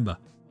right, remember.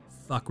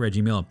 Fuck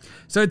Reggie Miller.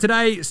 So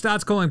today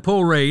starts calling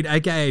Paul Reed,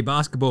 a.k.a.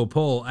 Basketball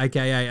Paul,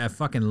 a.k.a. a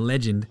fucking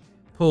legend,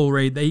 Paul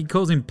Reed. He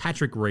calls him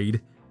Patrick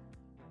Reed.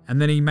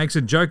 And then he makes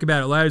a joke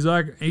about it later. He's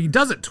like, he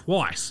does it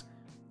twice.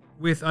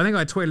 I think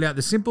I tweeted out,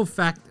 the simple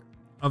fact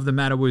of the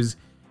matter was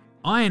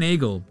Iron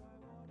Eagle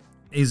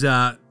is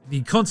the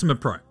consummate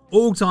pro.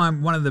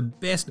 All-time, one of the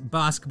best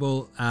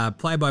basketball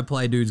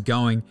play-by-play dudes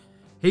going.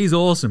 He's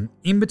awesome.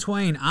 In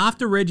between,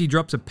 after Reggie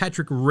drops a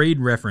Patrick Reed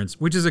reference,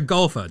 which is a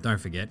golfer, don't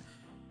forget,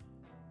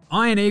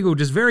 Iron Eagle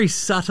just very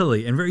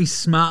subtly and very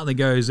smartly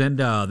goes, and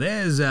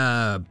there's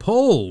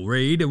Paul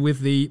Reed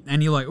with the...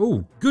 And you're like,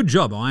 oh, good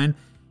job, Iron.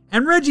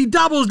 And Reggie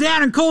doubles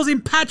down and calls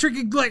him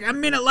Patrick like a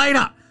minute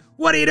later.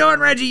 What are you doing,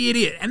 Reggie, you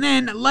idiot? And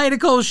then later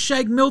calls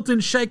Shake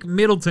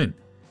Middleton.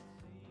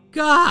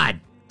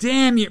 God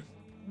damn you.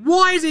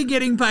 Why is he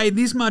getting paid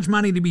this much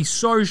money to be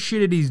so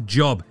shit at his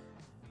job?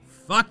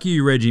 Fuck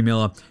you, Reggie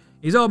Miller.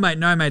 He's old mate,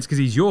 no mates, because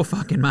he's your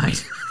fucking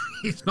mate.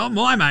 He's not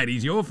my mate,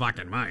 he's your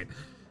fucking mate.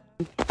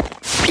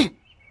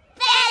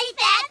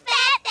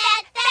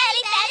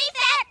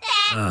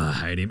 I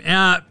hate him.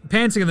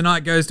 Pantsing of the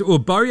night goes to...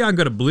 Bojan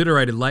got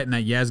obliterated late in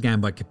that Yaz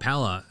game by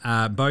Capella.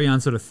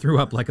 Bojan sort of threw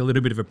up like a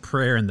little bit of a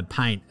prayer in the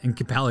paint, and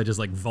Capella just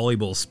like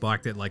volleyball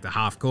spiked it like the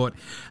half court.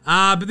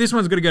 But this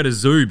one's got to go to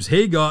Zoobs.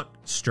 He got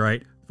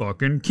straight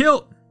fucking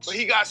killed. So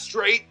he got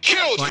straight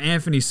killed. By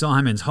Anthony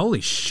Simons.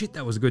 Holy shit,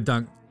 that was a good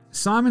dunk.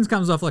 Simons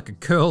comes off like a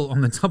curl on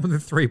the top of the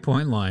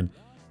three-point line.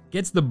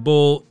 Gets the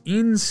ball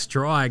in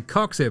stride,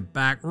 cocks it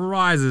back,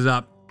 rises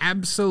up.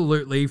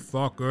 Absolutely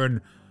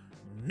fucking...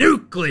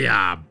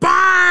 nuclear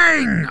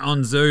bang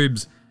on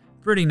Zoobs.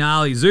 Pretty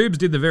gnarly. Zoobs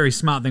did the very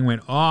smart thing,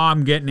 went, oh,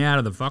 I'm getting out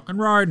of the fucking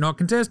road, not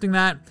contesting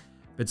that,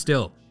 but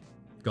still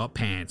got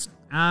pantsed.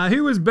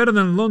 Who was better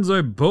than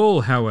Lonzo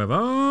Ball,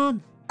 however?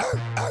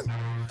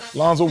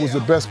 Lonzo was the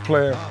best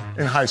player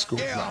in high school.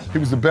 He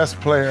was the best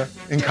player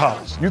in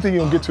college. You think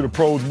he'll get to the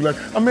pros and be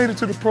like, I made it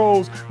to the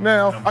pros,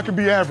 now I can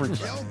be average.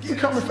 He's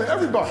coming for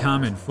everybody.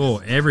 Coming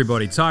for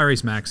everybody.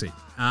 Tyrese Maxey.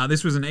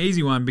 This was an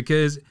easy one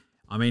because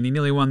I mean, he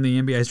nearly won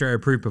the NBA Australia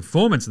Approved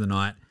Performance of the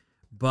night,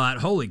 but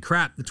holy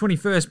crap, the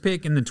 21st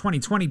pick in the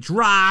 2020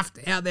 draft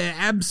out there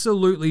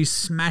absolutely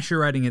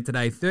smasherating it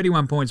today.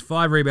 31 points,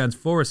 5 rebounds,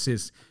 4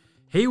 assists.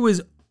 He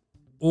was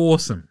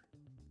awesome.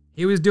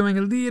 He was doing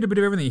a little bit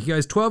of everything. He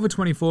goes 12 of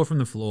 24 from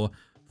the floor,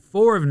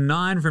 4 of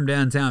 9 from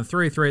downtown,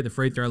 3-3 at the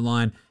free throw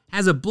line,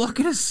 has a block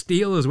and a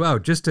steal as well,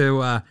 just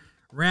to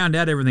round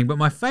out everything. But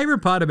my favorite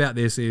part about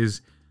this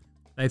is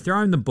they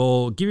throw him the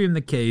ball, give him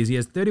the keys. He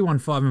has 31,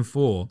 5, and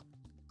 4.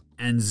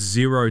 And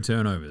 0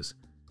 turnovers.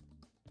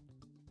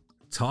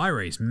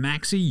 Tyrese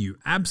Maxey, you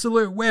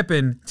absolute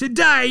weapon.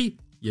 Today,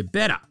 you're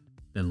better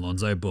than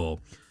Lonzo Ball. All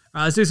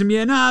right, let's do some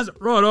yeah nahs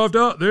right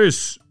after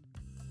this.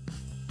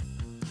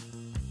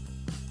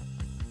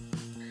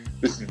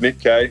 This is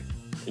Nick Kay,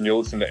 and you're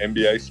listening to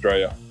NBA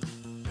Australia.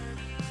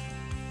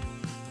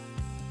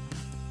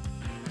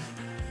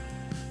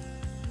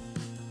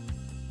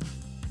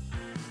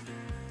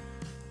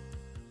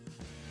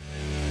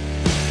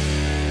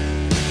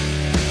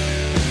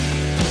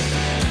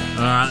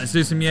 All right, let's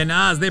do some yeah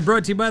nahs. They're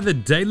brought to you by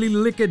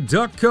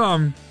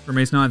thedailyliquor.com from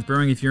East Ninth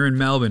Brewing. If you're in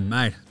Melbourne,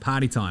 mate,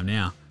 party time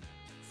now.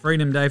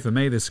 Freedom Day for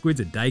me. The squid's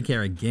at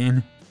daycare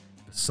again.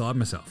 Beside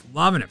myself.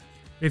 Loving it.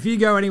 If you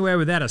go anywhere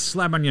without a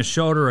slap on your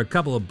shoulder or a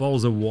couple of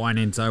bowls of wine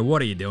in tow,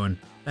 what are you doing?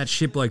 That's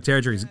shitbloke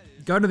territories.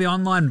 Go to the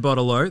online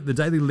bottle-o,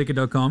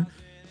 thedailyliquor.com.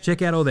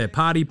 Check out all their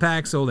party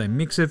packs, all their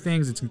mixer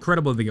things. It's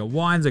incredible. They got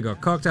wines, they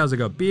got cocktails, they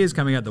got beers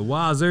coming out the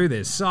wazoo.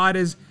 There's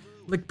ciders,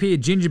 lick beer,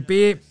 ginger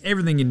beer,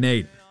 everything you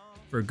need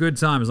for a good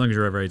time, as long as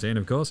you're over 18,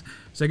 of course.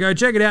 So go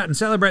check it out and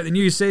celebrate the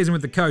new season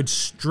with the code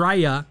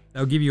STRAYA.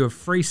 They'll give you a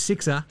free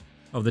sixer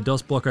of the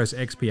Dos Blocos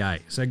XPA.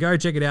 So go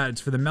check it out.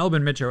 It's for the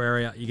Melbourne metro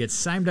area. You get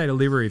same-day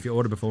delivery if you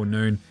order before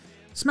noon.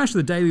 Smash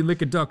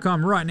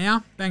thedailyliquor.com right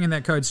now. Bang in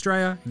that code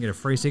STRAYA and get a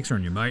free sixer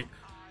on you, mate.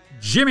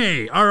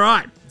 Jimmy, all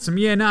right. Some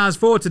yeah nahs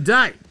for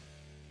today.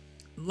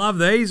 Love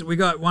these. We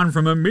got one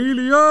from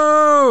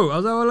Emilio. I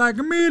was all like,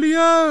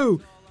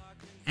 Emilio.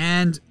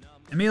 And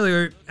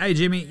Emilio, hey,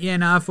 Jimmy, yeah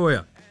nah for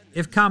you.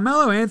 If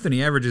Carmelo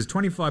Anthony averages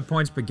 25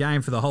 points per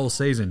game for the whole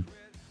season,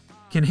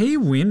 can he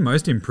win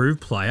Most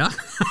Improved Player?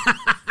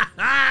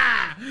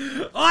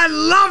 I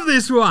love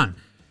this one.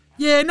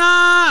 Yeah,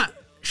 nah,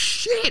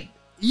 shit.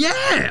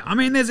 Yeah, I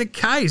mean, there's a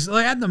case.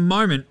 Like at the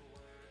moment,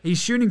 he's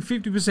shooting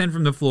 50%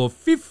 from the floor,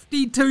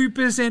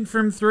 52%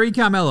 from three,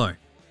 Carmelo.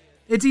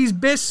 It's his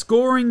best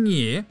scoring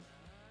year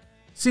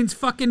since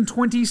fucking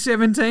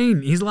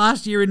 2017, his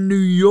last year in New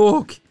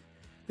York.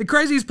 The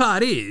craziest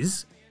part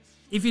is,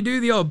 if you do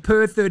the old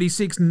per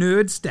 36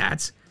 nerd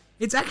stats,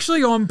 it's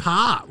actually on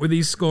par with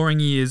his scoring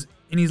years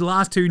in his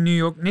last 2 New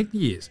York Knicks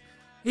years.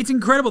 It's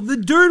incredible. The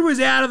dude was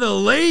out of the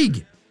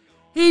league.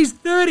 He's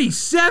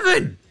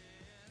 37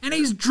 and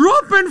he's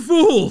dropping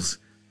fools.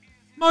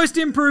 Most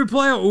improved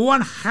player,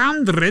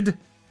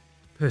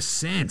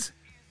 100%.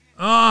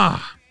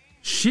 Ah,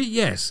 shit,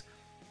 yes.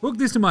 Hook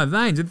this to my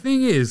veins. The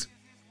thing is,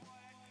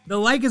 the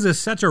Lakers are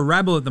such a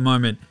rabble at the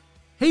moment.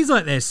 He's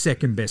like their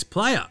second best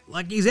player.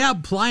 Like, he's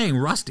out playing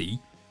Rusty.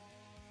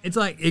 It's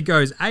like it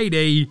goes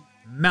AD,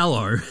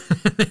 Melo,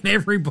 and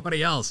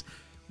everybody else,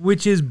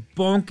 which is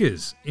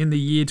bonkers in the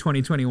year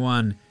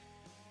 2021.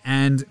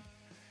 And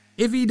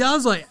if he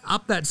does like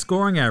up that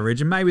scoring average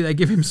and maybe they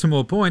give him some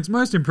more points,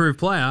 most improved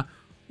player,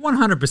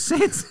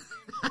 100%.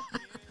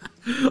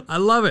 I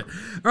love it.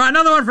 All right,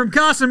 another one from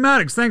Carson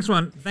Maddox. Thanks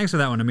for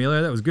that one,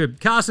 Emilio. That was good.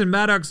 Carson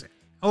Maddox,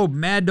 old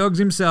Mad Dogs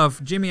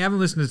himself. Jimmy, I haven't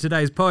listened to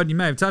today's pod. You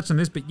may have touched on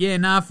this, but yeah,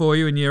 nah for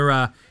you and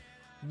your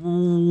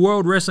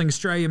World Wrestling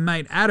Australia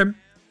mate, Adam.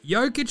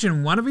 Jokic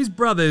and one of his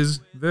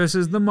brothers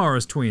versus the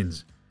Morris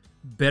twins.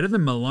 Better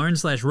than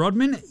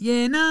Malone/Rodman?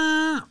 Yeah,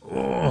 nah.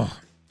 Oh.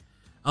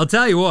 I'll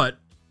tell you what.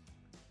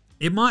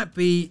 It might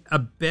be a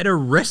better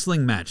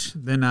wrestling match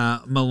than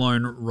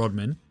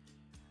Malone-Rodman.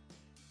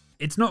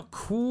 It's not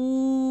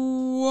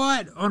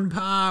quite on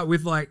par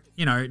with, like,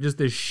 you know, just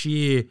the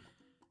sheer...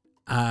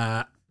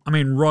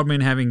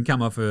 Rodman having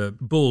come off a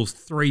Bulls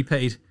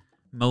 3-peat,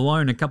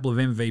 Malone a couple of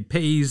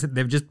MVPs.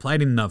 They've just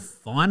played in the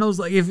finals.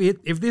 Like,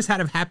 if this had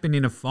have happened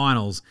in a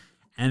finals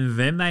and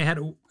then they had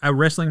a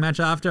wrestling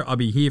match after, I'd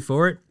be here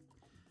for it.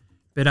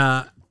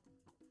 But,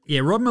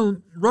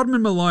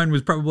 Rodman Malone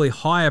was probably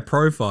higher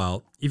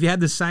profile if you had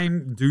the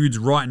same dudes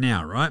right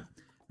now, right?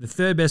 The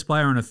third best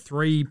player on a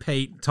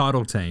 3-peat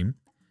title team.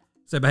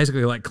 So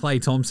basically like Klay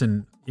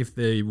Thompson, if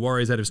the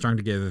Warriors had have strung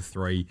together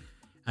 3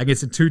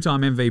 against a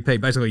 2-time MVP,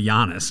 basically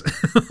Giannis.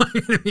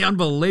 It'd be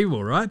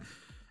unbelievable, right?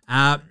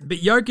 But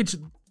Jokic,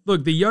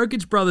 look, the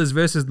Jokic brothers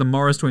versus the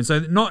Morris twins. So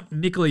not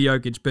Nikola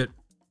Jokic,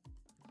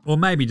 or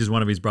maybe just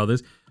one of his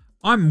brothers.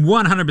 I'm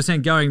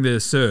 100% going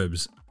the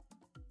Serbs.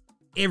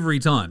 Every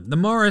time. The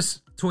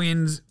Morris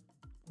twins,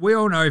 we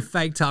all know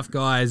fake tough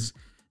guys,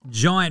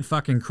 giant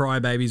fucking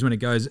crybabies when it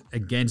goes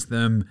against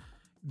them.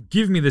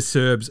 Give me the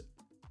Serbs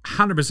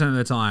 100% of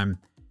the time.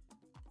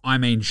 I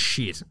mean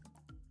shit.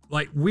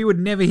 Like, we would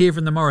never hear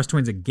from the Morris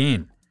twins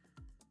again.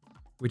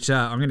 Which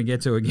I'm going to get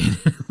to again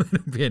in a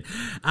little bit.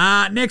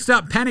 Next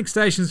up, panic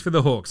stations for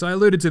the Hawks. I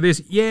alluded to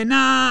this. Yeah,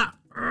 nah.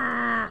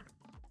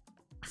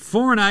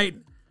 4-8.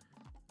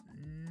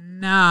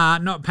 Nah,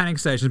 not panic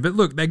stations. But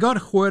look, they got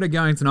Huerta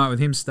going tonight with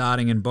him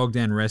starting and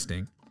Bogdan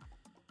resting.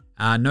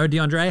 No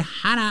DeAndre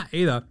Hanna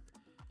either.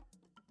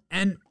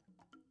 And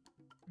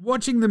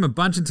watching them a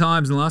bunch of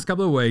times in the last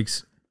couple of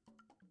weeks,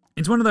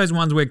 it's one of those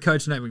ones where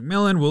Coach Nate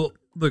McMillan will,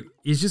 look,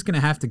 he's just going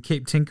to have to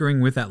keep tinkering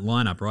with that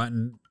lineup, right?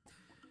 And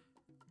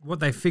what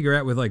they figure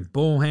out with like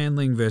ball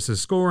handling versus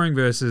scoring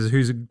versus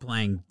who's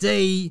playing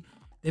D,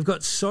 they've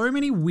got so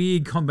many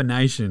weird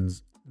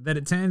combinations that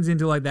it turns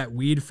into like that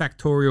weird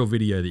factorial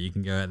video that you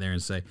can go out there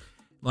and say,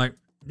 like,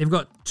 they've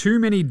got too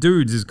many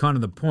dudes is kind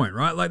of the point,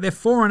 right? Like, they're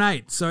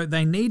 4-8, so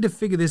they need to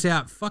figure this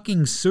out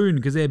fucking soon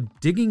because they're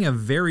digging a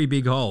very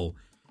big hole.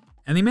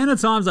 And the amount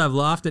of times I've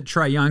laughed at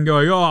Trae Young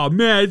going, oh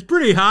man, it's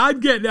pretty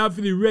hard getting out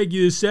for the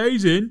regular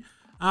season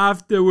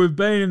after we've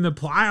been in the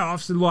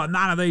playoffs and like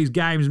none of these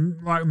games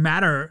like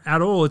matter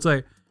at all. It's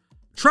like,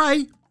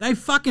 Trae, they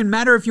fucking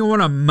matter if you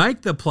want to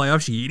make the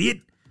playoffs, you idiot.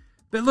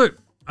 But look,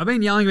 I've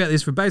been yelling about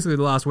this for basically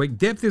the last week.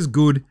 Depth is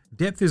good,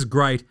 depth is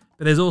great,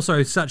 but there's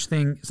also such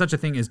a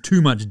thing as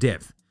too much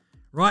depth,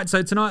 right?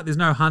 So tonight there's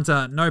no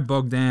Hunter, no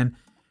Bogdan.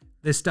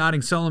 They're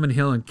starting Solomon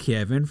Hill and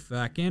Kevin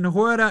fucking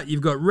Huerta.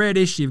 You've got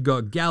Reddish, you've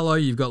got Gallo,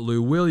 you've got Lou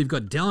Will, you've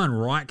got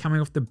Delon Wright coming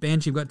off the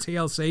bench, you've got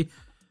TLC.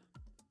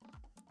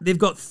 They've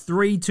got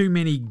 3 too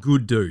many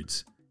good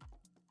dudes.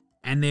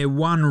 And they're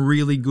one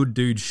really good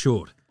dude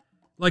short.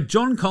 Like,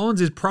 John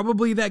Collins is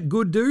probably that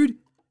good dude,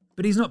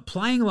 but he's not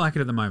playing like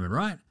it at the moment,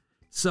 right?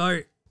 So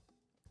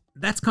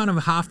that's kind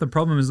of half the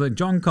problem is like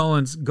John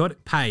Collins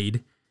got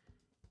paid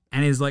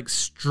and is like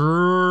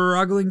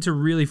struggling to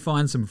really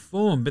find some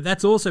form. But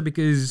that's also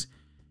because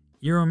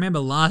you remember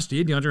last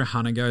year, DeAndre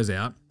Hunter goes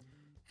out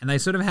and they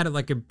sort of had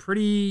like a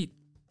pretty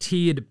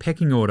tiered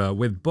pecking order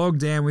with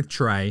Bogdan, with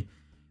Trae.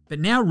 But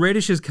now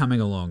Reddish is coming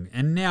along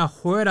and now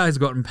Huerta has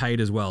gotten paid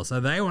as well. So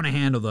they want to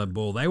handle the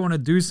ball. They want to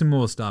do some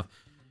more stuff.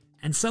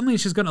 And suddenly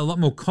it's just gotten a lot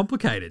more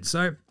complicated.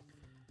 So,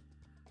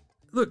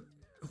 look,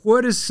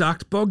 Huerta's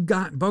sucked.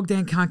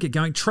 Bogdan can't get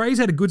going. Trae's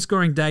had a good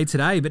scoring day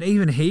today, but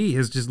even he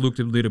has just looked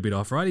a little bit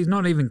off, right? He's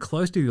not even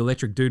close to the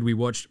electric dude we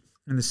watched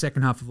in the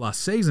second half of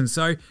last season.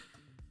 So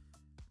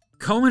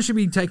Coleman should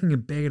be taking a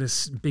bigger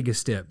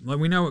step. Like,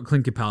 we know what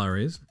Clint Capella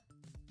is.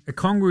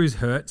 Okongwu's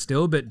hurt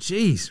still, but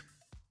geez,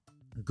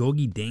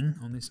 Gorgie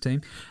Deng on this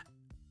team.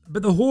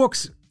 But the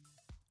Hawks,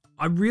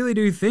 I really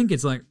do think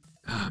it's like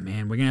oh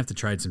man, we're going to have to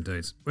trade some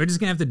dudes. We're just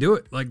going to have to do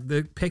it. Like,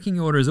 the pecking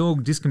order is all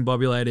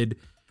discombobulated.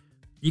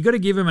 You got to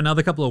give them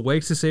another couple of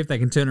weeks to see if they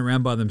can turn it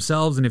around by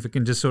themselves and if it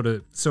can just sort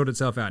of sort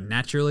itself out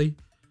naturally.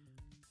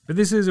 But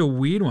this is a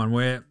weird one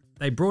where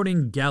they brought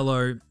in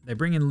Gallo, they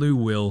bring in Lou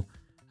Will,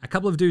 a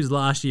couple of dudes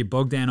last year,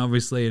 Bogdan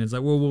obviously, and it's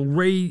like, well,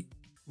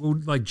 we'll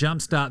like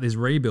jumpstart this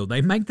rebuild.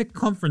 They make the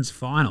conference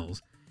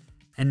finals.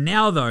 And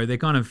now, though, they're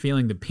kind of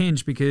feeling the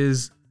pinch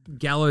because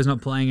Gallo's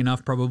not playing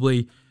enough,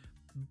 probably.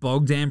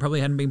 Bogdan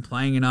probably hadn't been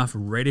playing enough.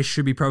 Reddish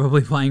should be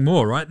probably playing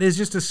more, right? There's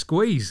just a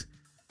squeeze.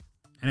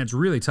 And it's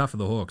really tough for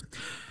the Hawks.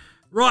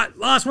 Right,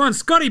 last one.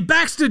 Scotty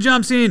Baxter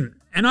jumps in.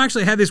 And I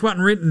actually had this one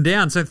written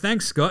down, so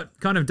thanks, Scott.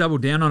 Kind of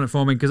doubled down on it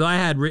for me because I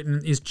had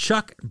written, is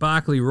Chuck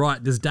Barkley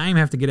right? Does Dame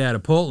have to get out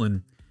of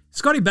Portland?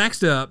 Scotty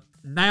Baxter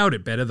nailed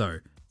it better, though.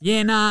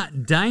 Yeah, nah,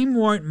 Dame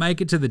won't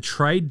make it to the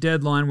trade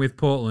deadline with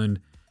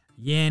Portland.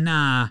 Yeah,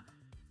 nah.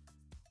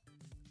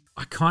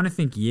 I kind of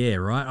think yeah,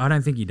 right? I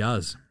don't think he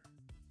does.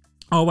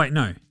 Oh, wait,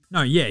 no.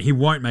 No, yeah, he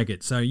won't make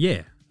it. So,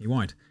 yeah, he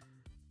won't.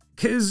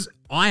 Because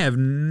I have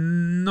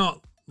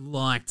not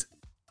liked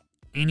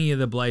any of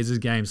the Blazers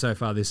games so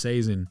far this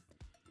season.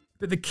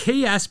 But the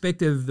key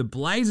aspect of the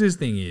Blazers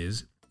thing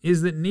is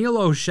that Neil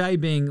O'Shea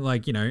being,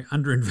 like, you know,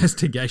 under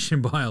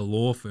investigation by a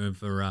law firm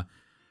for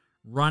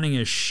running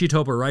a shit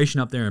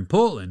operation up there in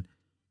Portland,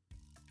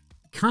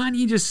 can't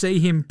you just see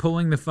him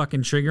pulling the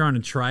fucking trigger on a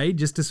trade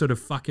just to sort of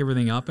fuck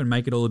everything up and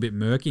make it all a bit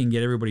murky and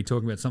get everybody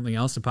talking about something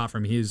else apart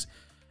from his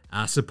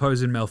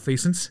supposed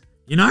malfeasance,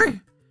 you know?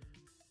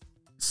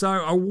 So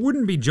I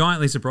wouldn't be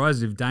giantly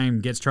surprised if Dame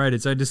gets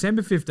traded. So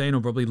December 15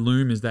 will probably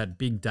loom as that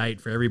big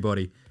date for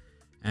everybody.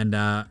 And,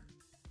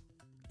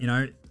 you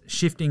know,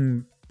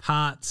 shifting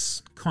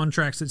parts,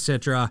 contracts,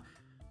 etc.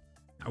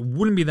 I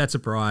wouldn't be that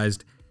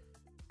surprised.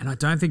 And I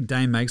don't think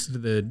Dame makes it to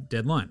the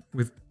deadline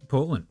with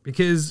Portland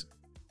because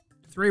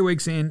 3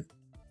 weeks in,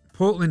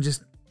 Portland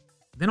just,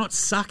 they're not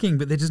sucking,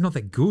 but they're just not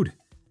that good.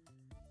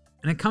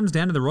 And it comes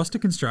down to the roster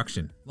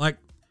construction. Like,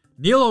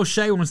 Neil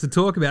O'Shea wants to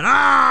talk about,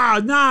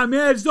 nah,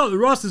 man, it's not the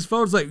roster's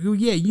fault. It's like, well,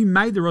 yeah, you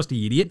made the roster,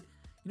 you idiot.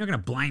 You're not going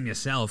to blame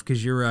yourself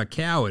because you're a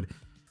coward.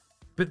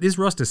 But this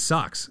roster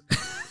sucks.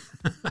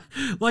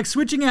 Like,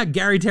 switching out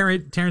Gary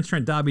Terrence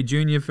Trent D'Arby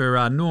Jr.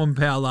 for Norm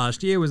Powell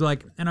last year was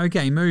like an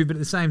okay move, but at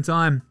the same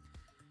time,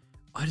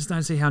 I just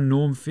don't see how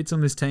Norm fits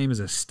on this team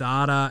as a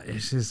starter.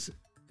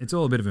 It's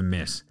all a bit of a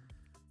mess.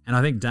 And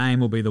I think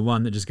Dame will be the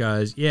one that just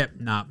goes,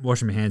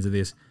 washing my hands of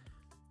this.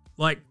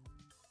 Like,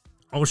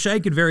 O'Shea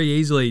could very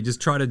easily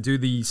just try to do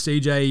the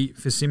CJ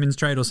for Simmons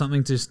trade or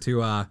something just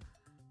to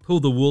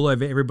pull the wool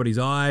over everybody's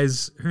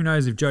eyes. Who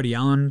knows if Jody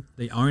Allen,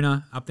 the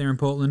owner up there in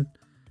Portland,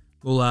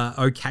 will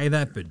okay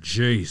that, but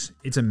geez,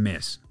 it's a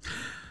mess.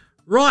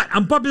 Right,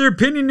 unpopular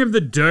opinion of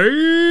the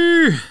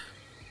day.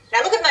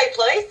 Now look at me,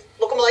 please.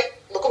 Look at me.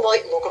 Look at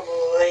me. Look at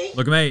me.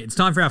 Look at me. It's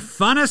time for our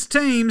funnest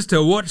teams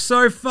to watch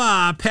so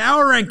far.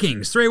 Power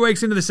rankings. 3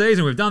 weeks into the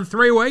season. We've done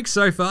 3 weeks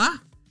so far.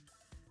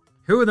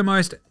 Who are the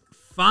most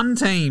fun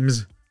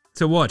teams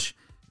to watch?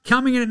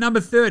 Coming in at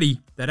number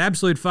 30, that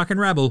absolute fucking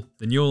rabble,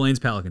 the New Orleans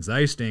Pelicans.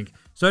 They stink.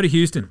 So do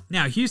Houston.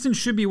 Now, Houston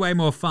should be way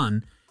more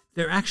fun.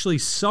 They're actually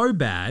so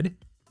bad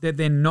that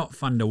they're not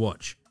fun to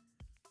watch.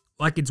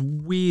 Like, it's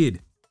weird.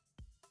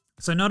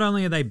 So not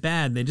only are they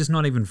bad, they're just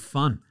not even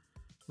fun.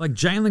 Like,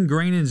 Jalen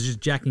Green is just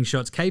jacking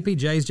shots.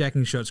 KPJ's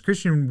jacking shots.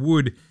 Christian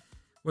Wood,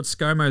 what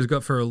ScoMo's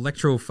got for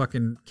electoral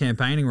fucking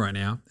campaigning right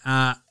now,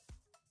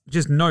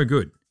 just no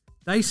good.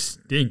 They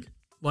stink.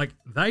 Like,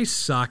 they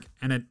suck,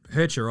 and it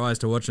hurts your eyes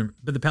to watch them.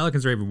 But the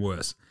Pelicans are even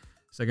worse.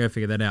 So go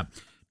figure that out.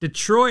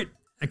 Detroit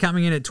are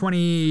coming in at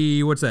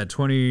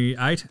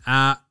 28?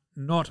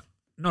 Not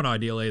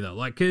ideal either.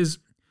 Like, because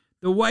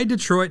the way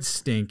Detroit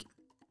stink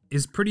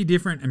is pretty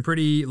different and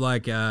pretty,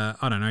 like,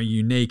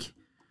 unique.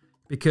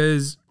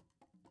 Because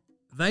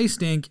they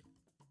stink.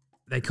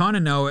 They kind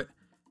of know it.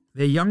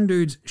 Their young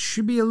dudes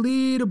should be a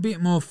little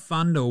bit more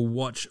fun to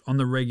watch on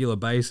the regular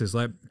basis.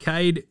 Like,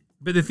 Cade.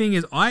 But the thing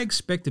is, I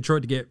expect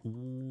Detroit to get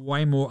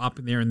way more up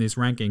there in these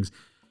rankings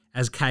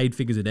as Cade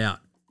figures it out.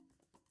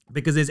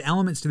 Because there's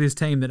elements to this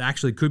team that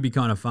actually could be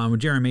kind of fun with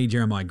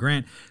Jeremiah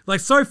Grant. Like,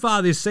 so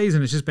far this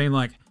season, it's just been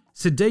like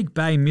Sadiq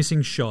Bey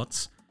missing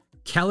shots,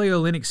 Kelly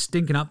Olynyk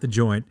stinking up the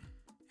joint,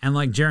 and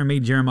like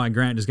Jeremiah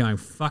Grant just going,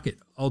 fuck it,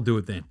 I'll do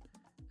it then.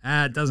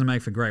 It doesn't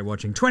make for great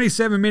watching.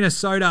 27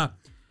 Minnesota,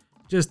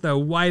 just the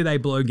way they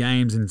blow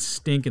games and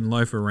stink and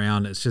loaf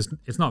around,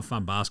 it's not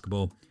fun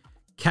basketball.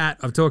 Cat,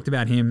 I've talked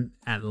about him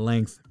at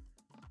length.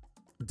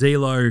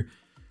 D'Lo,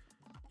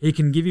 he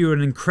can give you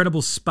an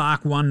incredible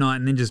spark one night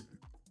and then just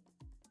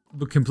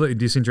look completely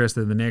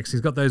disinterested the next.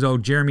 He's got those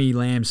old Jeremy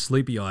Lamb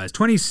sleepy eyes.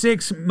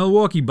 26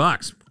 Milwaukee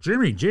Bucks.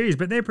 Jimmy, geez,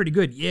 but they're pretty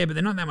good. Yeah, but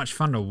they're not that much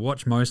fun to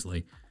watch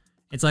mostly.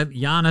 It's like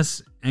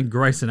Giannis and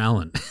Grayson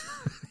Allen.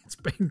 It's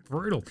been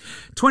brutal.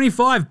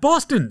 25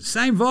 Boston,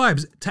 same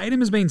vibes.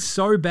 Tatum has been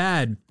so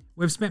bad.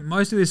 We've spent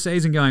most of this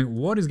season going,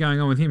 what is going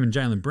on with him and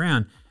Jaylen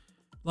Brown?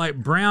 Like,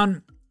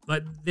 Brown,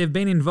 like, they've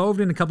been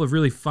involved in a couple of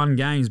really fun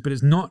games, but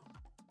it's not,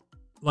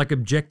 like,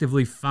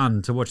 objectively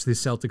fun to watch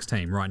this Celtics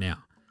team right now.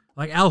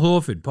 Like Al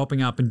Horford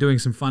popping up and doing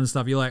some fun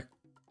stuff. You're like,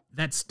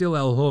 that's still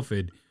Al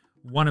Horford,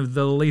 one of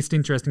the least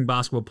interesting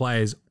basketball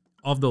players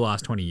of the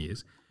last 20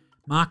 years.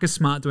 Marcus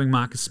Smart doing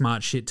Marcus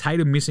Smart shit.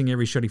 Tatum missing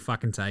every shot he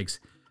fucking takes.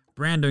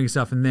 Brown doing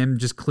stuff and them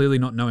just clearly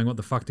not knowing what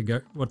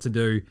to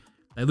do.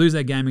 They lose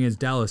that game against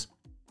Dallas.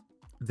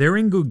 They're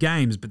in good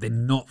games, but they're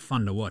not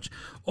fun to watch.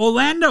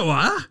 Orlando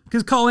are,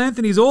 because Cole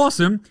Anthony's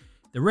awesome.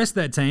 The rest of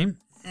that team,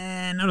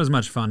 not as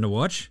much fun to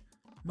watch.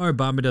 Mo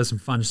Bamba does some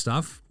fun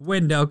stuff.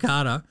 Wendell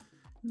Carter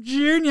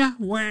Jr.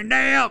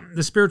 Wendell.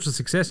 The spiritual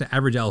successor,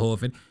 average Al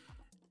Horford.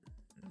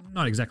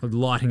 Not exactly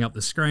lighting up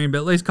the screen, but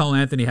at least Cole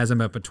Anthony has him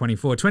up at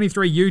 24.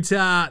 23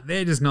 Utah,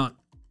 they're just not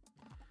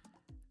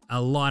a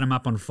light them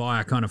up on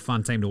fire kind of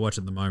fun team to watch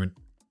at the moment.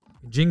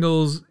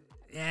 Jingles,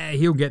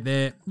 he'll get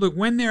there. Look,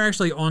 when they're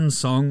actually on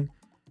song,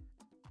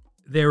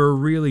 they're a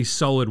really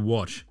solid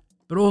watch.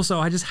 But also,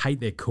 I just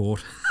hate their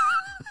court.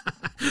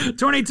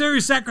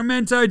 22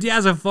 Sacramento,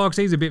 De'Aaron Fox,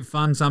 he's a bit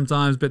fun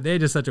sometimes, but they're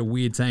just such a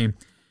weird team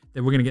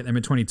that we're going to get them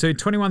at 22.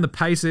 21 the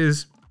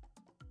Pacers.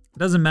 It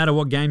doesn't matter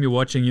what game you're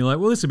watching, you're like,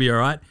 well, this will be all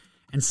right.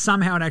 And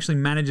somehow it actually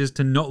manages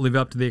to not live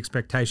up to the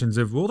expectations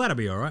of, well, that'll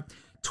be all right.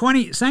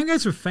 20, same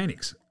goes for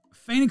Phoenix.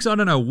 Phoenix, I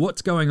don't know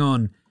what's going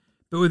on,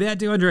 but without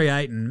DeAndre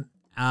Ayton,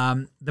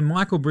 the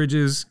Michael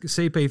Bridges,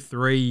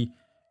 CP3,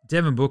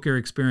 Devin Booker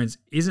experience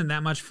isn't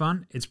that much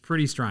fun. It's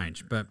pretty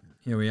strange, but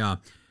here we are.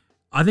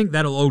 I think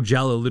that'll all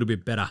gel a little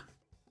bit better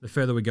the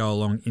further we go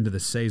along into the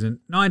season.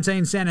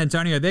 19, San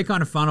Antonio, they're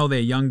kind of fun, all their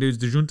young dudes.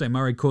 DeJounte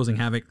Murray causing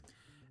havoc.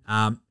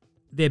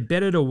 They're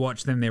better to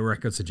watch than their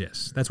record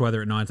suggests. That's why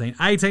they're at 19.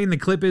 18, the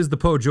Clippers, the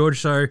Paul George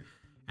show.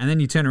 And then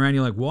you turn around,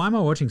 you're like, why am I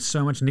watching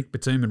so much Nick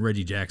Batum and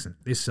Reggie Jackson?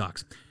 This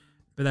sucks.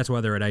 But that's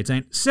why they're at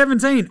 18.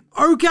 17,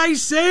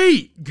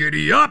 OKC,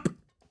 giddy up.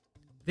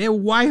 They're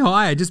way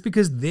higher just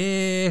because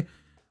they're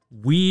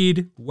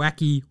weird,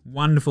 wacky,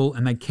 wonderful,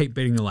 and they keep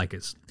beating the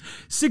Lakers.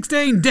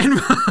 16,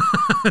 Denver,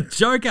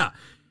 Joker.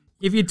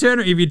 If you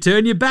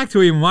turn your back to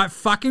him, he might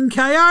fucking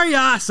KO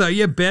ya, so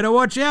you better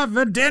watch out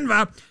for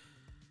Denver.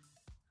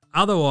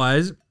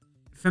 Otherwise,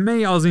 for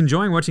me, I was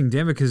enjoying watching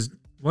Denver because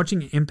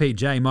watching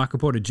MPJ, Michael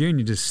Porter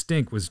Jr. just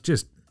stink was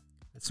just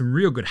some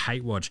real good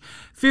hate watch.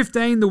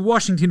 15, the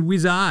Washington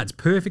Wizards,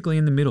 perfectly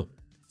in the middle.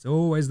 It's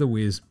always the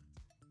Wiz.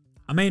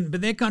 I mean,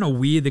 but they're kind of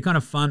weird. They're kind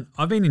of fun.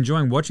 I've been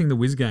enjoying watching the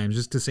Wiz games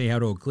just to see how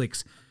it all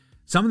clicks.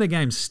 Some of their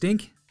games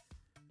stink,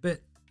 but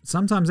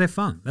sometimes they're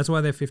fun. That's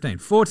why they're 15.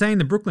 14,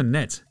 the Brooklyn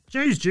Nets.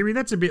 Jeez, Jimmy,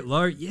 that's a bit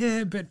low.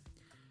 Yeah, but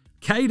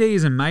KD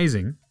is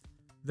amazing.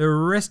 The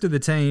rest of the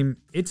team,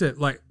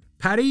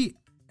 Patty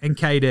and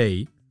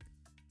KD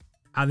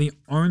are the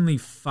only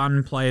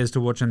fun players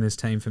to watch on this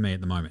team for me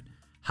at the moment.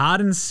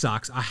 Harden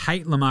sucks. I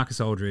hate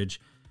LaMarcus Aldridge.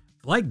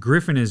 Blake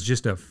Griffin is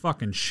just a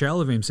fucking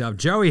shell of himself.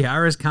 Joey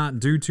Harris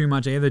can't do too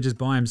much either just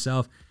by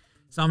himself.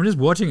 So I'm just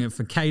watching it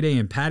for KD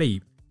and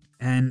Patty,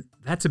 and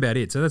that's about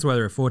it. So that's why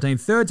they're at 14.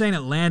 13,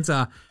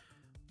 Atlanta.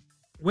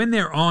 When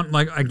they're on,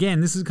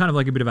 again, this is kind of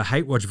like a bit of a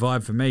hate watch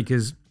vibe for me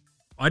because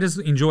I just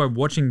enjoy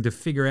watching to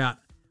figure out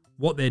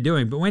what they're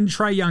doing. But when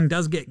Trae Young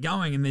does get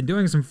going and they're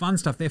doing some fun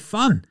stuff, they're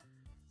fun.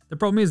 The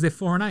problem is they're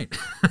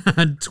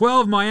 4-8.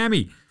 12,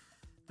 Miami.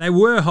 They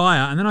were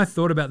higher, and then I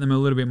thought about them a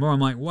little bit more. I'm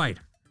like, wait.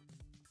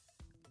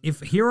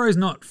 If Hero's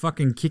not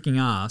fucking kicking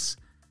ass,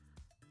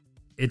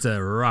 it's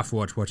a rough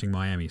watch watching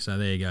Miami. So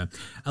there you go.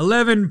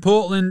 11,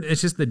 Portland.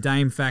 It's just the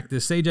Dame factor.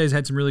 CJ's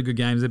had some really good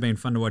games. They've been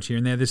fun to watch here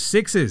and there. The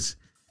Sixers.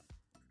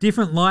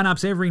 Different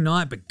lineups every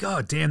night, but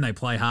god damn, they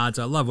play hard.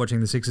 So I love watching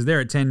the Sixers. They're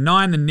at 10.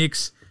 9, the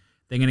Knicks.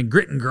 They're going to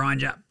grit and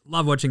grind you.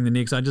 Love watching the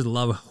Knicks. I just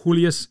love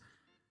Julius.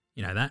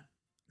 You know that.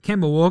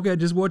 Kemba Walker,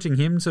 just watching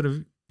him sort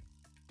of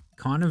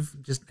kind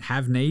of just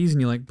have knees and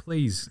you're like,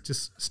 please,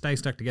 just stay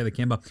stuck together,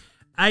 Kemba.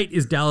 8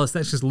 is Dallas.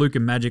 That's just Luka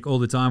Magic all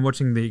the time.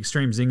 Watching the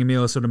Extreme Zinger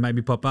Meal sort of made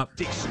me pop up.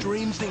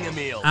 Extreme Zinger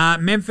Meal.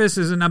 Memphis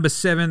is a number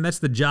 7. That's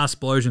the Ja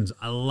Splosions.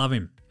 I love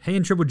him. He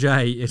and Triple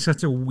J, it's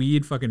such a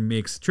weird fucking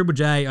mix. Triple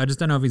J, I just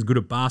don't know if he's good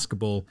at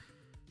basketball,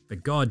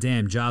 but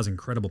goddamn, Ja's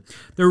incredible.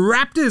 The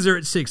Raptors are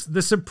at 6.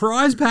 The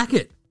surprise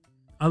packet.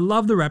 I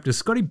love the Raptors.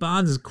 Scotty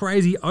Barnes is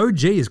crazy.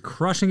 OG is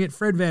crushing it.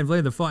 Fred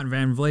VanVleet, the fighting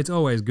VanVleet's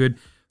always good.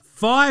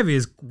 5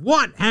 is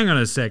what? Hang on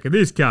a second.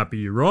 This can't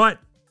be right.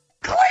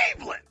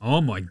 Cleveland. Oh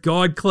my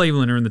God,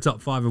 Cleveland are in the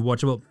top 5 of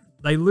watchable.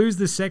 They lose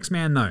the sex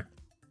man though.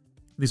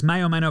 This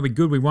may or may not be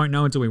good. We won't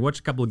know until we watch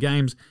a couple of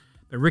games.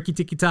 But Ricky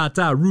Tiki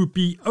Tata,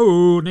 Rupee,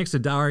 next to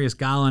Darius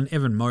Garland,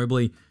 Evan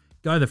Mobley,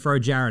 go the throw,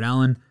 Jared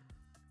Allen.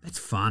 That's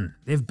fun.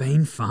 They've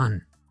been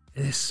fun.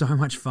 They're so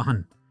much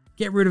fun.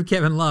 Get rid of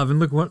Kevin Love and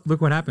look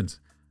what happens.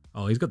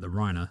 Oh, he's got the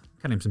Rona.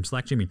 Cut him some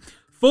slack, Jimmy.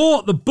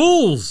 4, the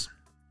Bulls.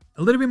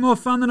 A little bit more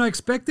fun than I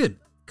expected.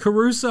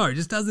 Caruso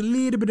just does a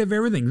little bit of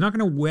everything. Not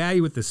going to wow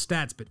you with the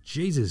stats, but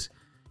Jesus,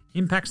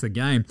 impacts the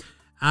game.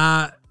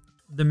 The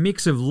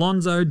mix of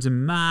Lonzo,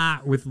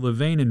 DeMar with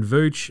Levine and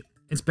Vooch.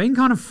 It's been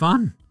kind of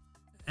fun.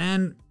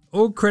 And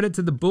all credit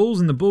to the Bulls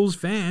and the Bulls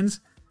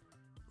fans.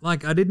 I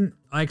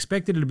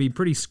expected it to be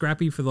pretty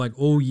scrappy for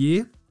all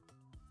year.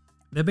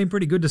 They've been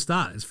pretty good to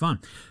start. It's fun.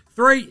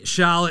 3,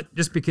 Charlotte,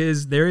 just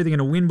because they're either going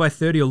to win by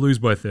 30 or lose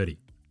by 30.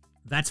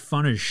 That's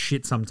fun as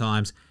shit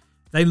sometimes.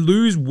 They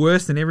lose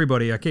worse than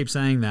everybody. I keep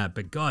saying that,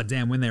 but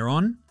goddamn, when they're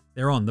on,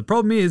 they're on. The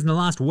problem is, in the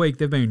last week,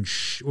 they've been,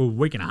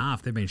 week and a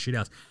half, they've been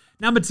shitouts.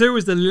 Number 2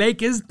 is the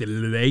Lakers. The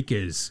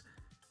Lakers.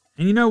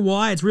 And you know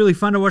why it's really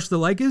fun to watch the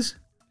Lakers?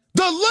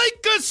 The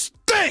Lakers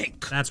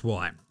stink! That's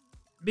why.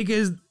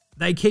 Because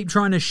they keep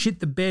trying to shit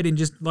the bed in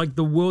just like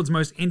the world's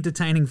most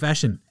entertaining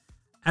fashion.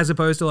 As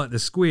opposed to like the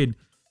squid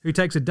who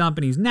takes a dump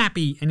in his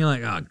nappy and you're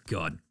like, oh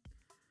God,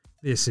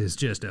 this is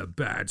just a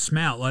bad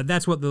smell. Like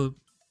that's what the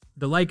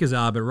Lakers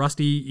are. But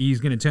Rusty,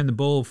 he's going to turn the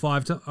ball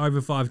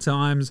over 5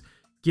 times,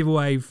 give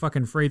away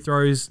fucking free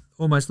throws,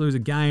 almost lose a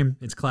game.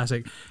 It's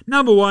classic.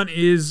 Number 1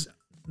 is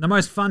the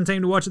most fun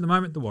team to watch at the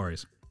moment, the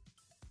Warriors.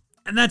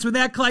 And that's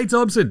without Klay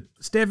Thompson.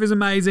 Steph is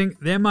amazing.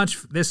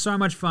 They're so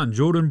much fun.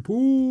 Jordan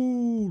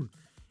Poole,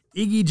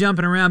 Iggy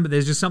jumping around, but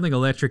there's just something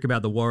electric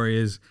about the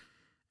Warriors,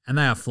 and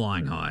they are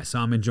flying high, so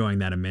I'm enjoying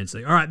that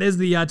immensely. All right, there's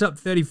the top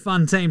 30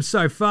 fun teams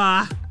so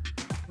far.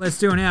 Let's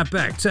do an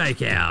Outback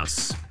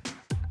Takehouse.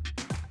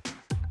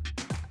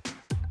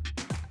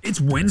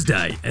 It's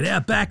Wednesday at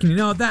Outback, and you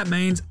know what that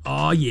means?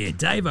 Oh yeah,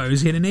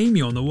 Davo's hit an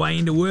emu on the way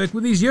into work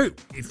with his ute.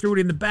 He threw it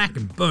in the back,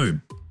 and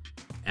boom,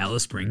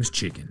 Alice Springs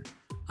chicken.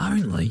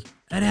 Only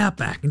at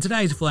Outback. And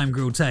today's Flame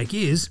Grilled take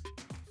is,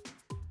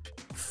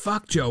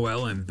 fuck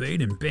Joel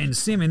Embiid and Ben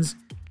Simmons.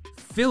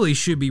 Philly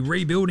should be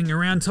rebuilding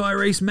around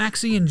Tyrese,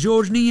 Maxey and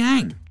George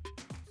Niang.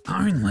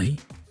 Only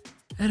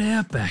at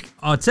Outback.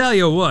 I'll tell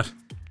you what,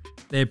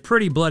 they're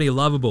pretty bloody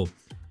lovable.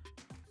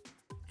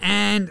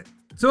 And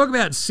talk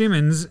about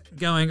Simmons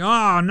going,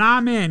 oh,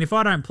 nah, man, if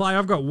I don't play,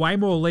 I've got way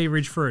more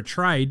leverage for a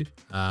trade.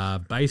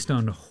 Based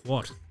on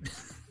what?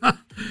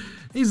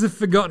 He's the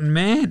forgotten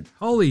man.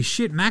 Holy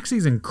shit,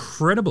 Maxey's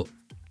incredible.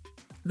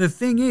 The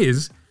thing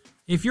is,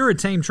 if you're a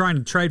team trying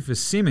to trade for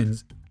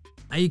Simmons,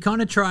 are you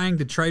kind of trying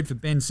to trade for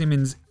Ben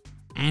Simmons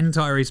and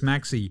Tyrese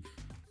Maxey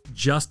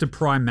just to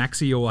pry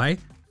Maxey away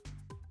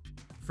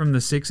from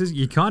the Sixers?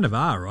 You kind of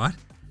are, right?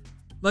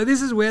 Like,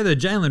 this is where the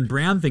Jaylen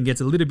Brown thing gets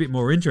a little bit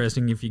more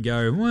interesting if you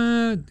go,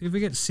 well, if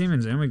we get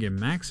Simmons and we get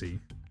Maxey.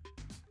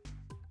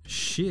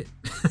 Shit.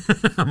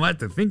 I might have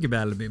to think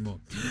about it a bit more.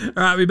 All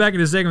right, we'll be back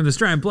in a second with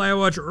Australian Player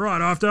Watch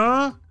right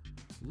after,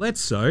 let's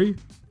say,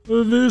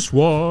 this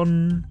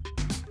one.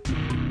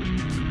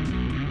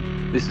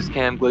 This is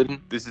Cam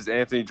Glidden. This is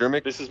Anthony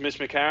Drimmick. This is Mitch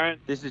McCarron.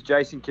 This is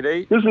Jason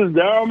Kadee. This is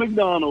Darryl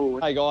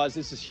McDonald. Hey guys,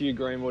 this is Hugh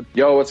Greenwood.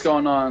 Yo, what's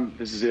going on?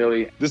 This is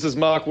Illy. This is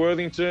Mark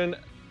Worthington,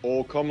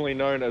 or commonly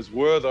known as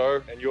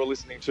Wortho, and you're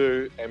listening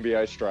to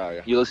NBA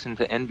Australia. You're listening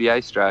to NBA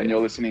Australia. And you're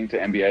listening to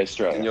NBA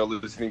Australia. And you're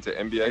listening to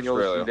NBA and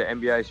you're Australia. listening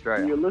to NBA Australia.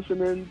 And you're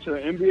listening to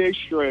NBA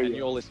Australia. And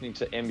you're listening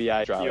to NBA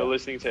Australia. You're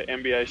listening to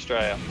NBA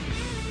Australia.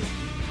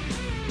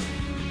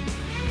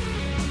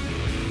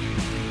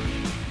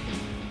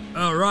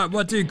 All right,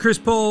 what do Chris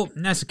Paul,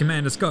 NASA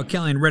Commander Scott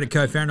Kelly, and Reddit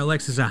co-founder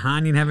Alexis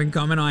Ohanian have in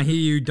common? I hear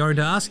you, don't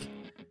ask,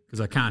 because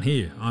I can't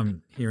hear you.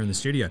 I'm here in the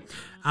studio.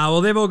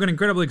 Well, they've all got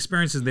incredible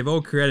experiences. They've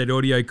all created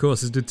audio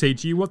courses to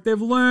teach you what they've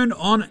learned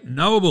on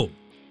Knowable,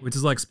 which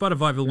is like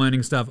Spotify for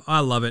learning stuff. I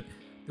love it.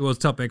 The world's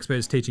top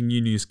experts teaching you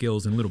new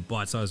skills in little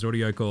bite-sized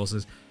audio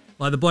courses.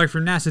 Like the bloke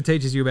from NASA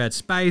teaches you about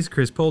space,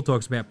 Chris Paul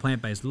talks about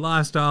plant-based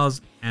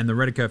lifestyles, and the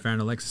Reddit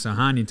co-founder Alexis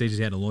Ohanian teaches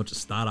you how to launch a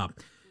startup.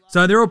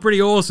 So they're all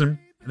pretty awesome.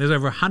 There's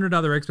over 100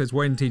 other experts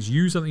waiting to teach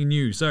you something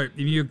new. So if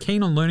you're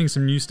keen on learning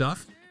some new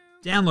stuff,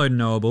 download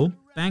Knowable,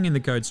 bang in the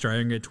code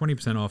Straya and get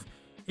 20% off.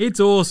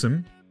 It's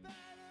awesome.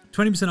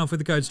 20% off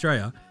with the code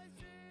Straya.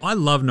 I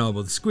love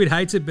Knowable. The squid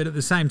hates it, but at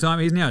the same time,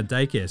 he's now at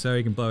daycare, so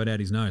he can blow it out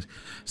his nose.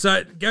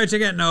 So go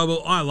check out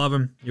Knowable. I love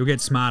him. You'll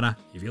get smarter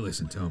if you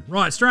listen to him.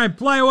 Right, Australian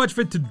Player Watch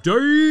for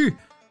today.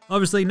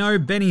 Obviously, no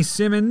Benny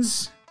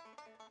Simmons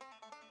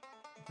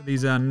for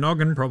these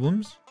noggin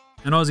problems.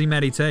 And Aussie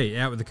Matty T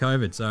out with the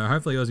COVID, so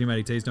hopefully Aussie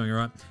Matty T's doing all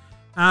right.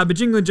 But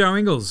Jingler Joe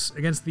Ingles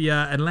against the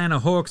Atlanta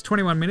Hawks,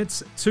 21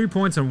 minutes, 2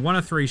 points and 1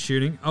 of 3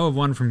 shooting, 0 of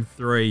 1 from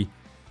 3,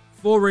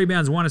 4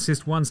 rebounds, 1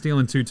 assist, 1 steal,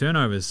 and 2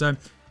 turnovers. So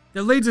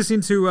that leads us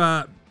into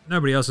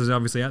nobody else is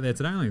obviously out there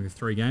today, only the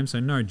 3 games, so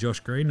no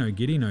Josh Green, no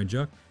Giddy, no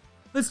Jock.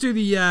 Let's do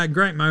the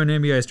Great Mo in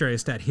NBA Australia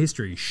stat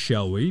history,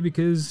 shall we?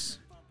 Because,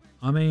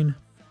 I mean,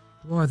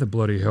 why the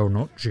bloody hell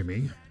not,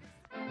 Jimmy?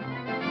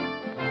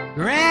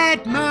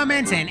 Great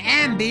moments in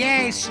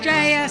NBA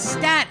Australia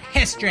stat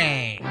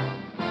history.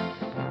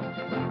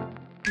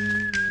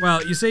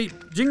 Well, you see,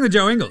 Jingler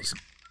Joe Ingles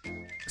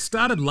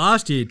started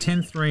last year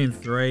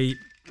 10-3-3.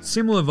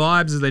 Similar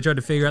vibes as they tried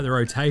to figure out the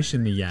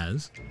rotation, the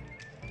Yaz.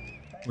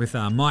 With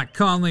Mike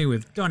Conley,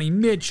 with Donnie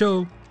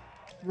Mitchell,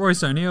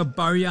 Royce O'Neal,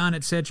 Bojan,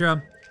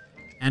 etc.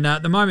 And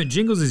at the moment,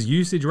 Jingles'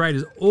 usage rate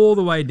is all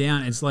the way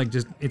down. It's like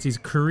it's his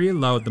career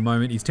low at the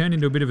moment. He's turned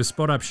into a bit of a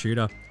spot-up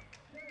shooter.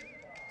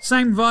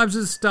 Same vibes as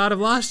the start of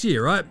last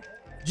year, right?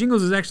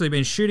 Jingles has actually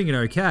been shooting it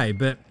okay,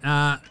 but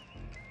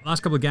last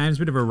couple of games,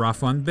 bit of a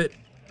rough one. But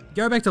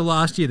go back to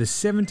last year, the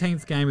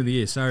 17th game of the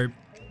year. So,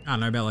 I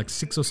don't know, about like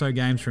 6 or so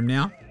games from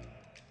now,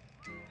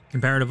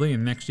 comparatively,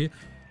 in next year.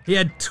 He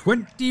had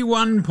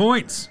 21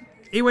 points.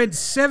 He went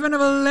 7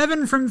 of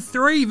 11 from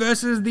 3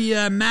 versus the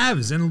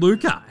Mavs and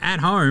Luka at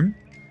home.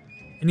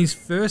 in his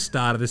first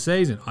start of the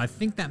season. I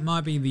think that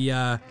might be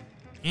the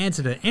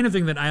answer to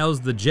anything that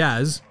ails the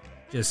Jazz.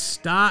 Just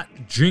start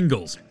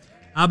Jingles.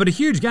 But a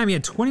huge game. He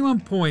had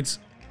 21 points,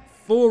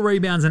 4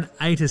 rebounds, and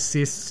 8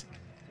 assists.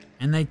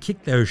 And they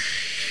kicked the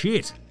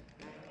shit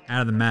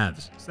out of the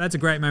Mavs. So that's a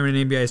great moment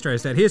in NBA Australia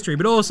stat history,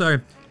 but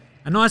also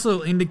a nice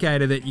little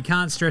indicator that you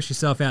can't stress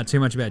yourself out too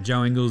much about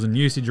Joe Ingles and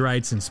usage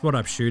rates and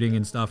spot-up shooting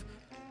and stuff.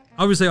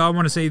 Obviously, I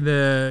want to see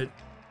the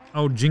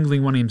old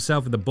jingling one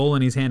himself with the ball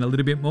in his hand a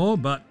little bit more,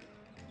 but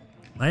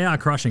they are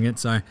crushing it,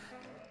 so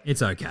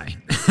it's okay.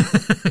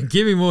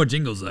 Give me more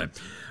jingles, though.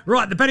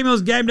 Right, the Patty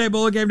Mills Game Day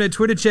Baller Game Day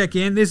Twitter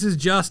check-in. This is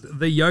just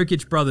the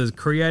Jokic brothers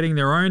creating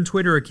their own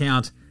Twitter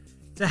account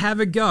to have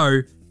a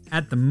go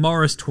at the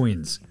Morris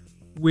twins,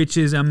 which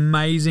is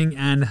amazing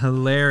and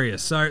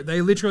hilarious. So they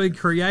literally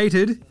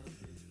created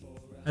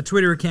a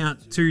Twitter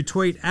account to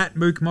tweet at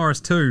Mook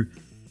Morris 2.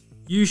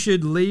 You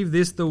should leave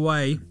this the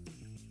way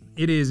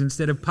it is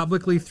instead of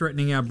publicly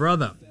threatening our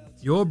brother.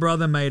 Your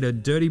brother made a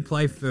dirty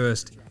play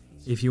first.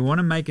 If you want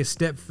to make a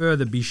step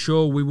further, be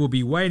sure we will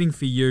be waiting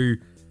for you.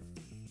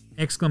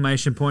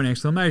 Exclamation point,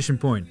 exclamation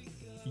point.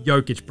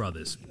 Jokic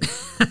brothers.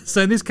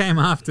 So this came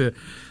after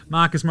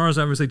Marcus Morris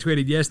obviously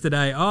tweeted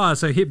yesterday,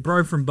 so hit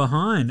bro from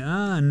behind.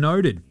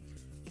 Noted.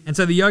 And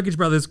so the Jokic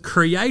brothers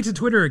create a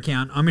Twitter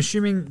account. I'm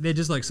assuming they're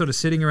just like sort of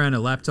sitting around a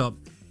laptop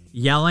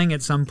yelling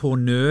at some poor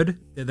nerd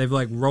that they've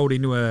like rolled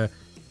into a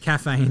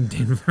cafe in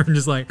Denver and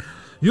just like,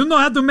 you know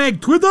how to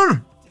make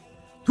Twitter?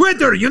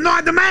 Twitter, you know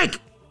how to make?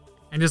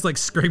 And just like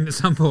screamed at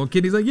some poor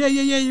kid. He's like, yeah,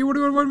 what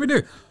do we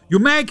do? You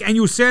make and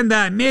you send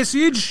that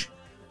message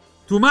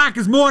to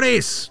Marcus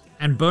Morris.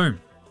 And boom.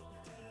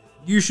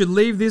 You should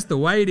leave this the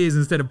way it is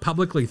instead of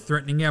publicly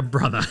threatening our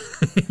brother.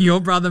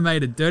 Your brother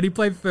made a dirty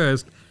play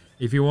first.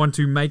 If you want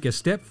to make a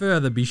step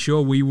further, be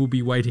sure we will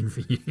be waiting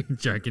for you,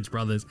 Jokic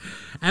brothers.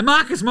 And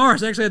Marcus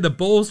Morris actually had the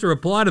balls to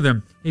reply to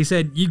them. He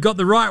said, you got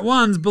the right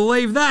ones,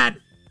 believe that.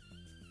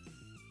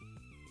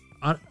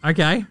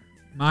 Okay,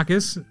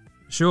 Marcus,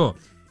 sure.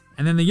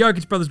 And then the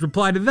Jokic brothers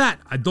replied to that,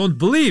 I don't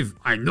believe,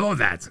 I know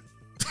that.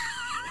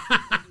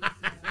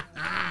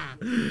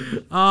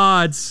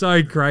 It's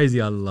so crazy,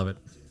 I love it.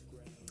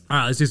 All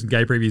right, let's do some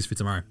game previews for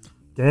tomorrow.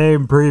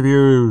 Game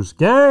previews.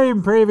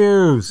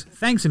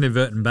 Thanks,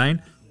 Inadvertent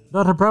Bane.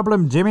 Not a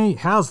problem, Jimmy.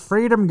 How's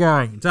freedom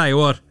going? Tell you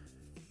what,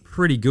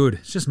 pretty good.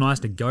 It's just nice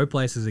to go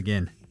places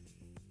again.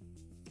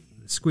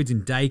 Squid's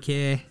in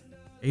daycare.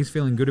 He's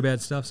feeling good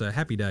about stuff, so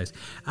happy days.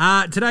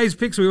 Today's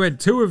picks, we went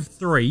 2 of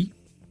 3.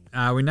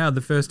 We nailed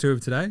the first 2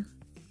 of today.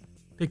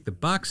 Picked the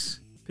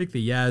Bucks, picked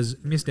the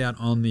Yaz, missed out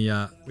on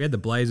the... we had the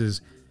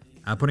Blazers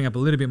putting up a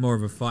little bit more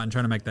of a fight and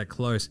trying to make that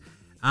close.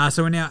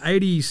 So we're now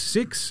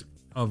 86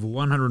 of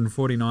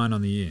 149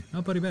 on the year.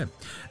 Not bloody bad.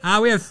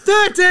 We have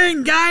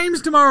 13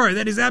 games tomorrow.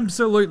 That is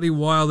absolutely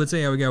wild. Let's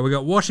see how we go. We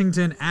got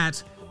Washington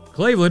at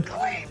Cleveland.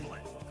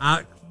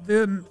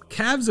 The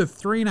Cavs are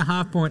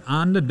 3.5-point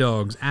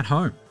underdogs at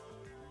home.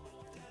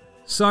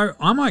 So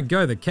I might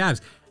go the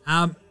Cavs.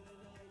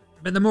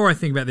 But the more I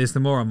think about this, the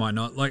more I might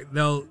not. Like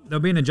there'll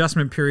be an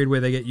adjustment period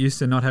where they get used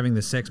to not having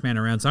the sex man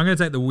around. So I'm going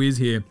to take the Wiz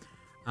here.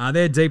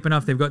 They're deep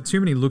enough. They've got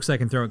too many looks they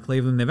can throw at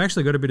Cleveland. They've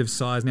actually got a bit of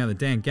size now that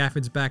Dan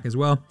Gafford's back as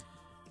well.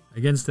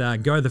 Against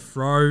Go the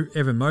Fro,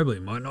 Evan Mobley.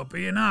 It might not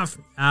be enough.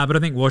 But I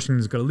think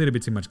Washington's got a little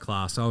bit too much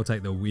class, so I'll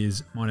take the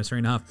Wiz minus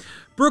 3.5.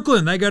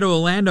 Brooklyn, they go to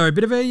Orlando. A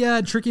bit of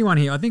a tricky one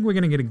here. I think we're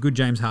going to get a good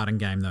James Harden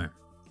game, though.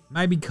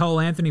 Maybe Cole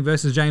Anthony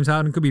versus James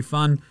Harden could be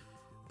fun.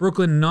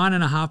 Brooklyn,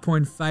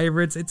 9.5-point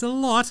favorites. It's a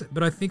lot,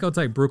 but I think I'll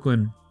take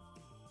Brooklyn.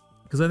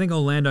 Because I think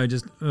Orlando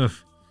just...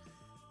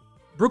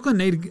 Brooklyn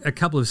need a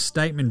couple of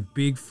statement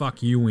big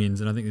fuck you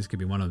wins, and I think this could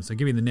be one of them. So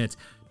give me the Nets.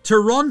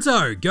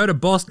 Toronto go to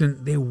Boston.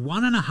 They're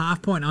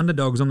 1.5-point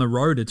underdogs on the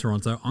road to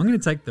Toronto. I'm going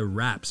to take the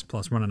Raps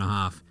plus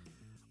 1.5.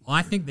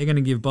 I think they're going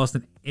to give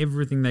Boston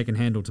everything they can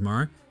handle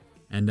tomorrow.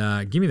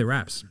 And give me the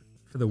Raps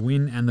for the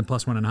win and the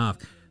plus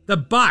 1.5. The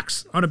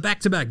Bucks on a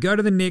back-to-back go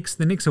to the Knicks.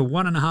 The Knicks are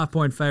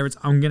 1.5-point favorites.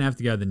 I'm going to have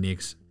to go the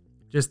Knicks.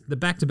 Just the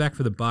back-to-back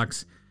for the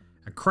Bucks.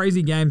 A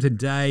crazy game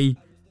today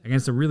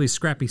against a really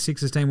scrappy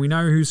Sixers team. We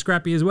know who's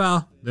scrappy as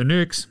well. The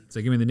Knicks.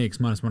 So give me the Knicks,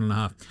 minus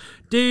 1.5.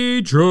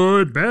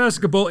 Detroit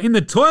basketball in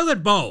the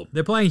toilet bowl.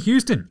 They're playing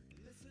Houston.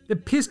 The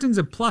Pistons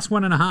are plus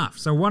 1.5.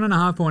 So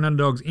 1.5-point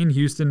underdogs in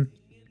Houston.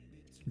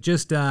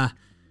 Just, I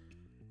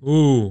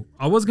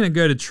was going to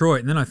go Detroit,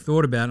 and then I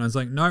thought about it, and I was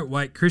like, no,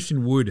 wait,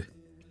 Christian Wood.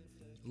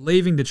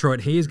 Leaving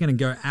Detroit, he is going to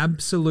go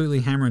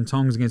absolutely hammer and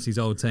tongs against his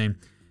old team.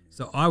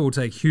 So I will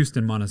take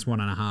Houston minus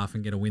 1.5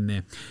 and get a win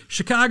there.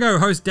 Chicago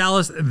hosts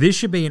Dallas. This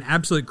should be an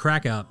absolute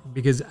cracker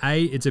because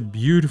it's a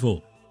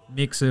beautiful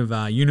mix of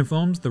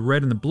uniforms, the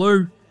red and the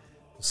blue.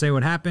 We'll see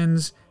what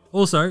happens.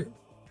 Also,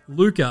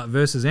 Luka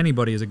versus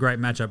anybody is a great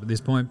matchup at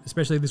this point,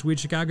 especially this weird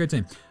Chicago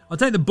team. I'll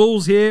take the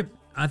Bulls here.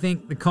 I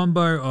think the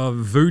combo of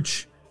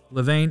Vooch,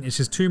 Levine, it's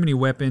just too many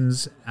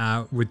weapons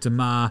with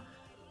DeMar.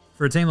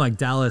 For a team like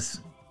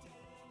Dallas,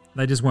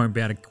 they just won't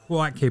be able to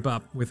quite keep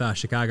up with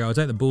Chicago. I'll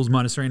take the Bulls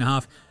minus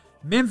 3.5.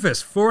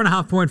 Memphis,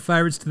 4.5-point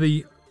favorites to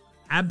the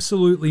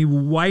absolutely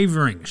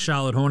wavering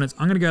Charlotte Hornets.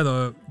 I'm going to go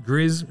the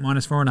Grizz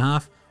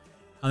 -4.5.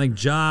 I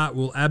think Ja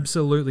will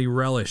absolutely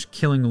relish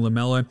killing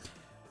LaMelo.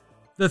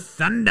 The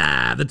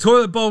Thunder, the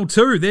Toilet Bowl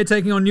 2, they're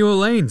taking on New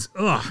Orleans.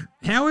 Ugh,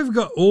 how we've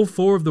got all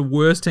 4 of the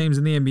worst teams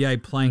in the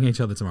NBA playing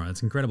each other tomorrow.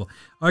 That's incredible.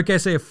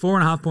 OKC are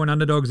 4.5-point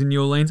underdogs in New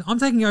Orleans. I'm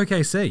taking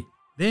OKC.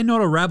 They're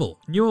not a rabble.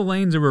 New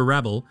Orleans are a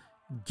rabble.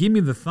 Give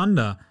me the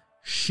Thunder.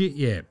 Shit,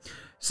 yeah.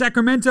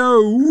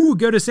 Sacramento,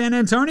 go to San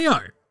Antonio.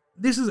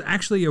 This is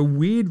actually a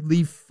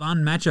weirdly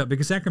fun matchup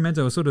because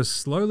Sacramento is sort of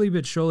slowly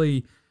but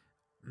surely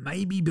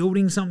maybe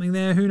building something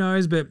there. Who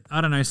knows? But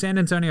I don't know. San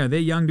Antonio, their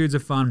young dudes are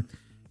fun.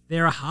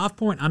 They're a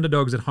 1/2-point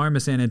underdogs at home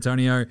of San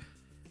Antonio.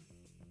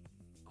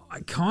 I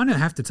kind of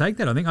have to take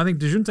that, I think. I think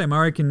DeJounte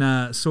Murray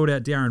can sort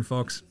out De'Aaron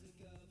Fox.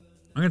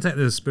 I'm going to take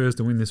the Spurs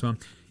to win this one.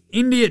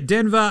 Indy at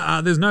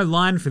Denver. There's no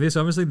line for this.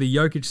 Obviously, the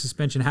Jokic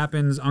suspension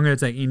happens. I'm going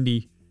to take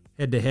Indy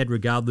head-to-head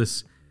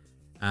regardless.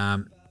 What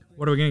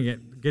are we going to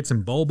get? Get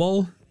some Bol?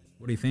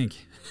 What do you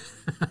think?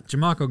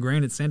 Jermichael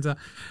Green at center.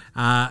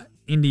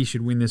 Indy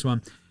should win this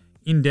one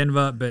in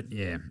Denver, but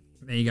yeah.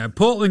 There you go.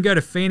 Portland go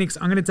to Phoenix.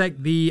 I'm going to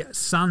take the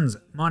Suns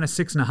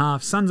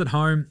 -6.5. Suns at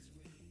home.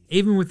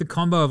 Even with the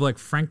combo of like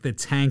Frank the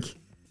Tank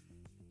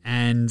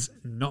and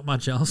not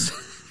much else.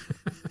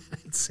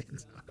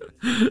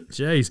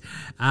 Jeez.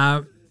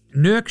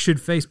 Nurk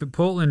should feast, but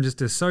Portland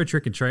just is so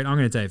trick and treat. I'm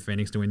going to take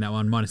Phoenix to win that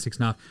one.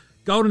 -6.5.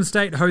 Golden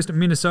State host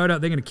Minnesota.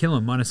 They're going to kill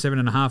them.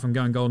 -7.5. I'm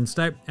going Golden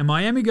State. And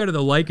Miami go to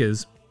the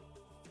Lakers.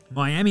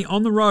 Miami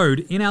on the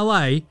road in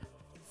LA.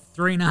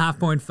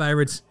 3.5-point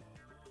favorites.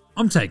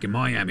 I'm taking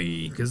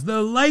Miami because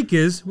the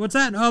Lakers, what's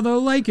that? Oh, the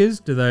Lakers,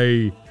 do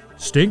they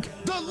stink?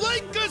 The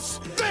Lakers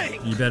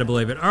stink! You better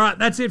believe it. All right,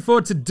 that's it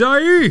for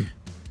today.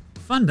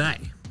 Fun day.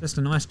 Just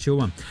a nice chill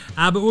one.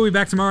 But we'll be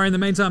back tomorrow. In the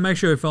meantime, make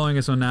sure you're following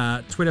us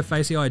on Twitter,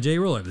 Facey, IG.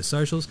 We're all over the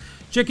socials.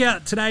 Check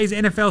out today's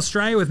NFL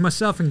Australia with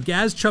myself and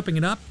Gaz chopping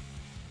it up.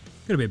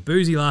 Got a bit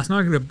boozy last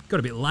night. Got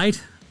a bit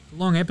late.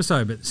 Long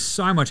episode, but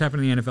so much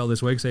happened in the NFL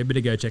this week, so you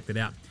better go check that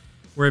out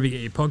wherever you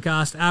get your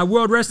podcast.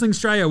 World Wrestling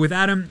Australia with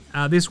Adam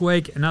this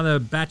week. Another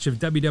batch of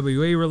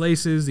WWE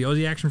releases. The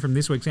Aussie action from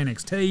this week's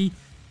NXT.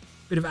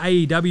 Bit of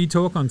AEW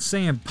talk on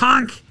CM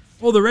Punk.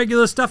 All the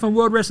regular stuff on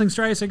World Wrestling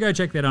Australia. So go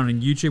check that out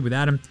on YouTube with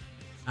Adam.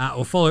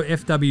 Or follow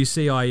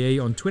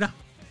FWCIE on Twitter.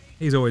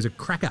 He's always a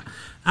cracker.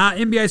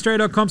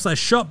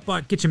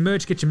 NBAaustralia.com/shop. Get your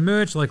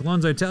merch like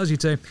Lonzo tells you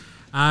to.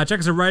 Check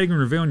us a rating and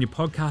review on your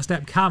podcast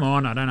app. Come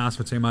on, I don't ask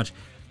for too much.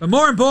 But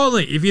more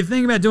importantly, if you're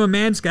thinking about doing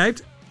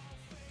Manscaped,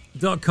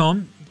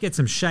 .com, get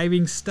some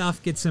shaving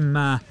stuff, get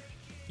some,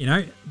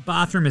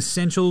 bathroom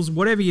essentials,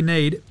 whatever you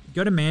need,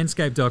 go to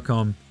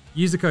manscaped.com,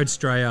 use the code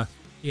STRAYA,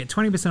 you get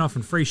 20% off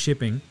and free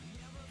shipping,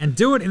 and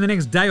do it in the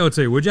next day or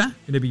two, would ya?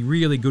 It'd be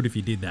really good if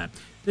you did that.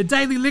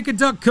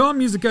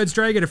 TheDailyLiquor.com, use the code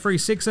STRAYA, get a free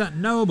sixer,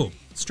 knowable,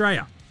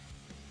 Straya,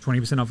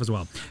 20% off as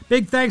well.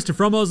 Big thanks to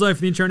From Oslo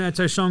for the intro and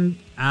outro song.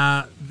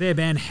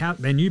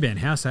 Their new band,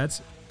 House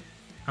Hats,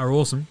 are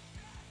awesome.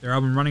 Their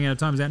album Running Out of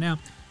Time is out now.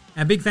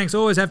 And big thanks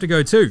always have to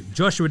go to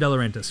Joshua De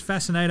Laurentiis,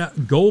 Fascinator,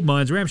 Gold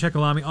Mines,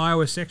 Ramshackle Army,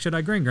 Iowa, Sex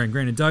Shadow, Green,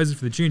 and Dozers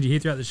for the tunes you hear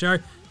throughout the show.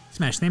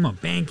 Smash them on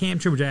Bandcamp,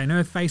 Triple J and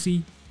Earth,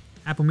 Facey,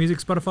 Apple Music,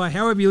 Spotify,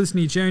 however you listen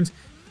to your tunes.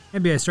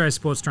 NBA Australia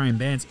supports Australian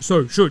bands,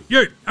 so should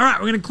you. All right,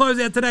 we're going to close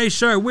out today's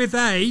show with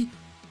a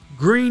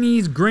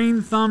Greenie's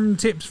Green Thumb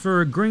tips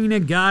for a greener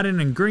garden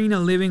and greener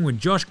living with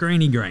Josh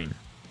Greenie Green.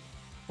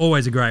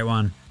 Always a great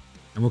one.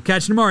 And we'll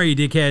catch you tomorrow, you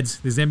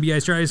dickheads. This is NBA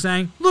Australia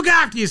saying, look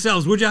after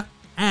yourselves, would ya?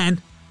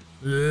 And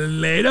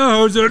later,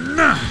 Hosen.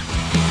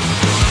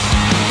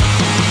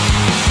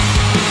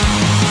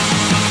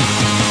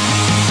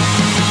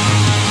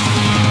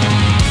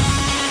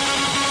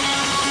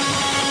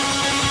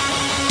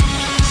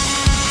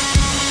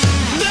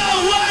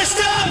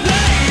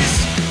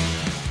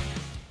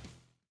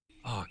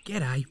 Oh,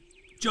 g'day.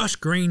 Josh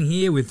Green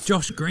here with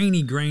Josh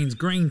Greenie Green's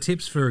Green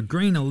Tips for a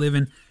Greener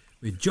Living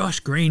with Josh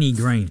Greenie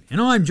Green.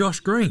 And I'm Josh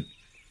Green.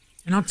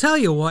 And I'll tell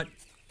you what,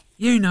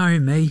 you know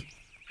me.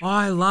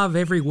 I love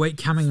every week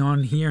coming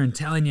on here and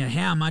telling you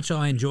how much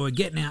I enjoy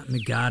getting out in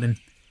the garden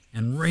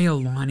and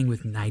realigning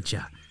with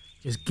nature.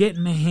 Just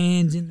getting my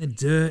hands in the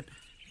dirt,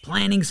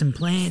 planting some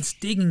plants,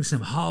 digging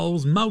some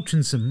holes,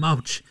 mulching some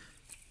mulch,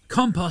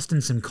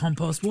 composting some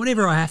compost,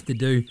 whatever I have to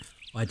do.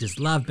 I just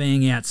love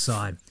being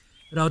outside.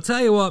 But I'll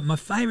tell you what, my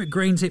favourite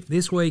green tip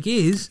this week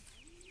is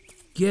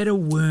get a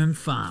worm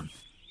farm.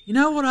 You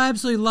know what I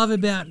absolutely love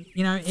about,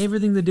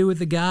 everything to do with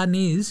the garden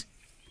is,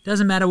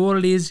 doesn't matter what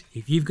it is,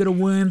 if you've got a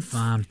worm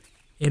farm,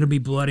 it'll be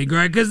bloody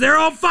great because they're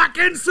all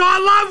fucking so I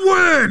love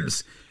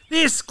worms.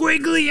 They're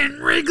squiggly and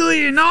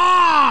wriggly and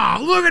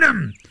look at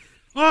them.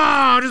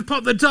 I just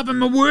popped the top of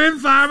my worm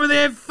farm and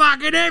they're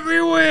fucking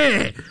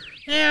everywhere.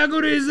 How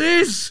good is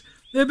this?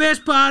 The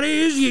best part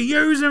is you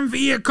use them for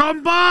your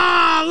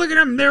compost. Look at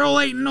them, they're all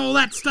eating all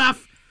that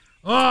stuff.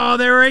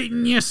 They're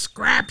eating your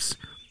scraps.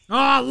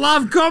 I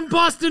love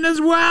composting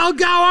as well.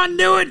 Go on,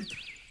 do it.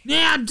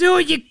 Now do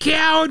it, you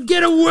coward.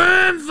 Get a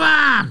worm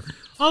farm.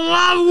 I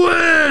love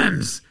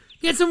worms.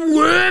 Get some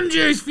worm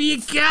juice for your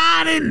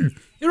garden.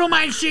 It'll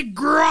make shit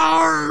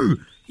grow.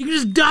 You can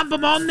just dump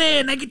them on there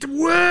and they get to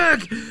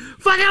work.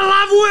 Fucking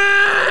love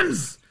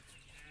worms.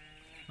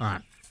 All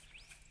right.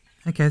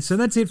 Okay, so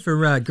that's it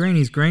for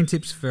Greenie's Green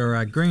Tips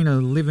for greener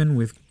living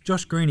with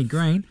Josh Greenie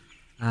Green.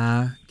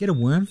 Get a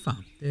worm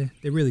farm. They're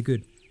really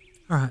good.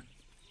 All right.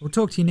 We'll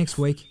talk to you next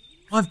week.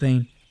 I've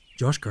been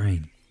Josh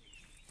Green.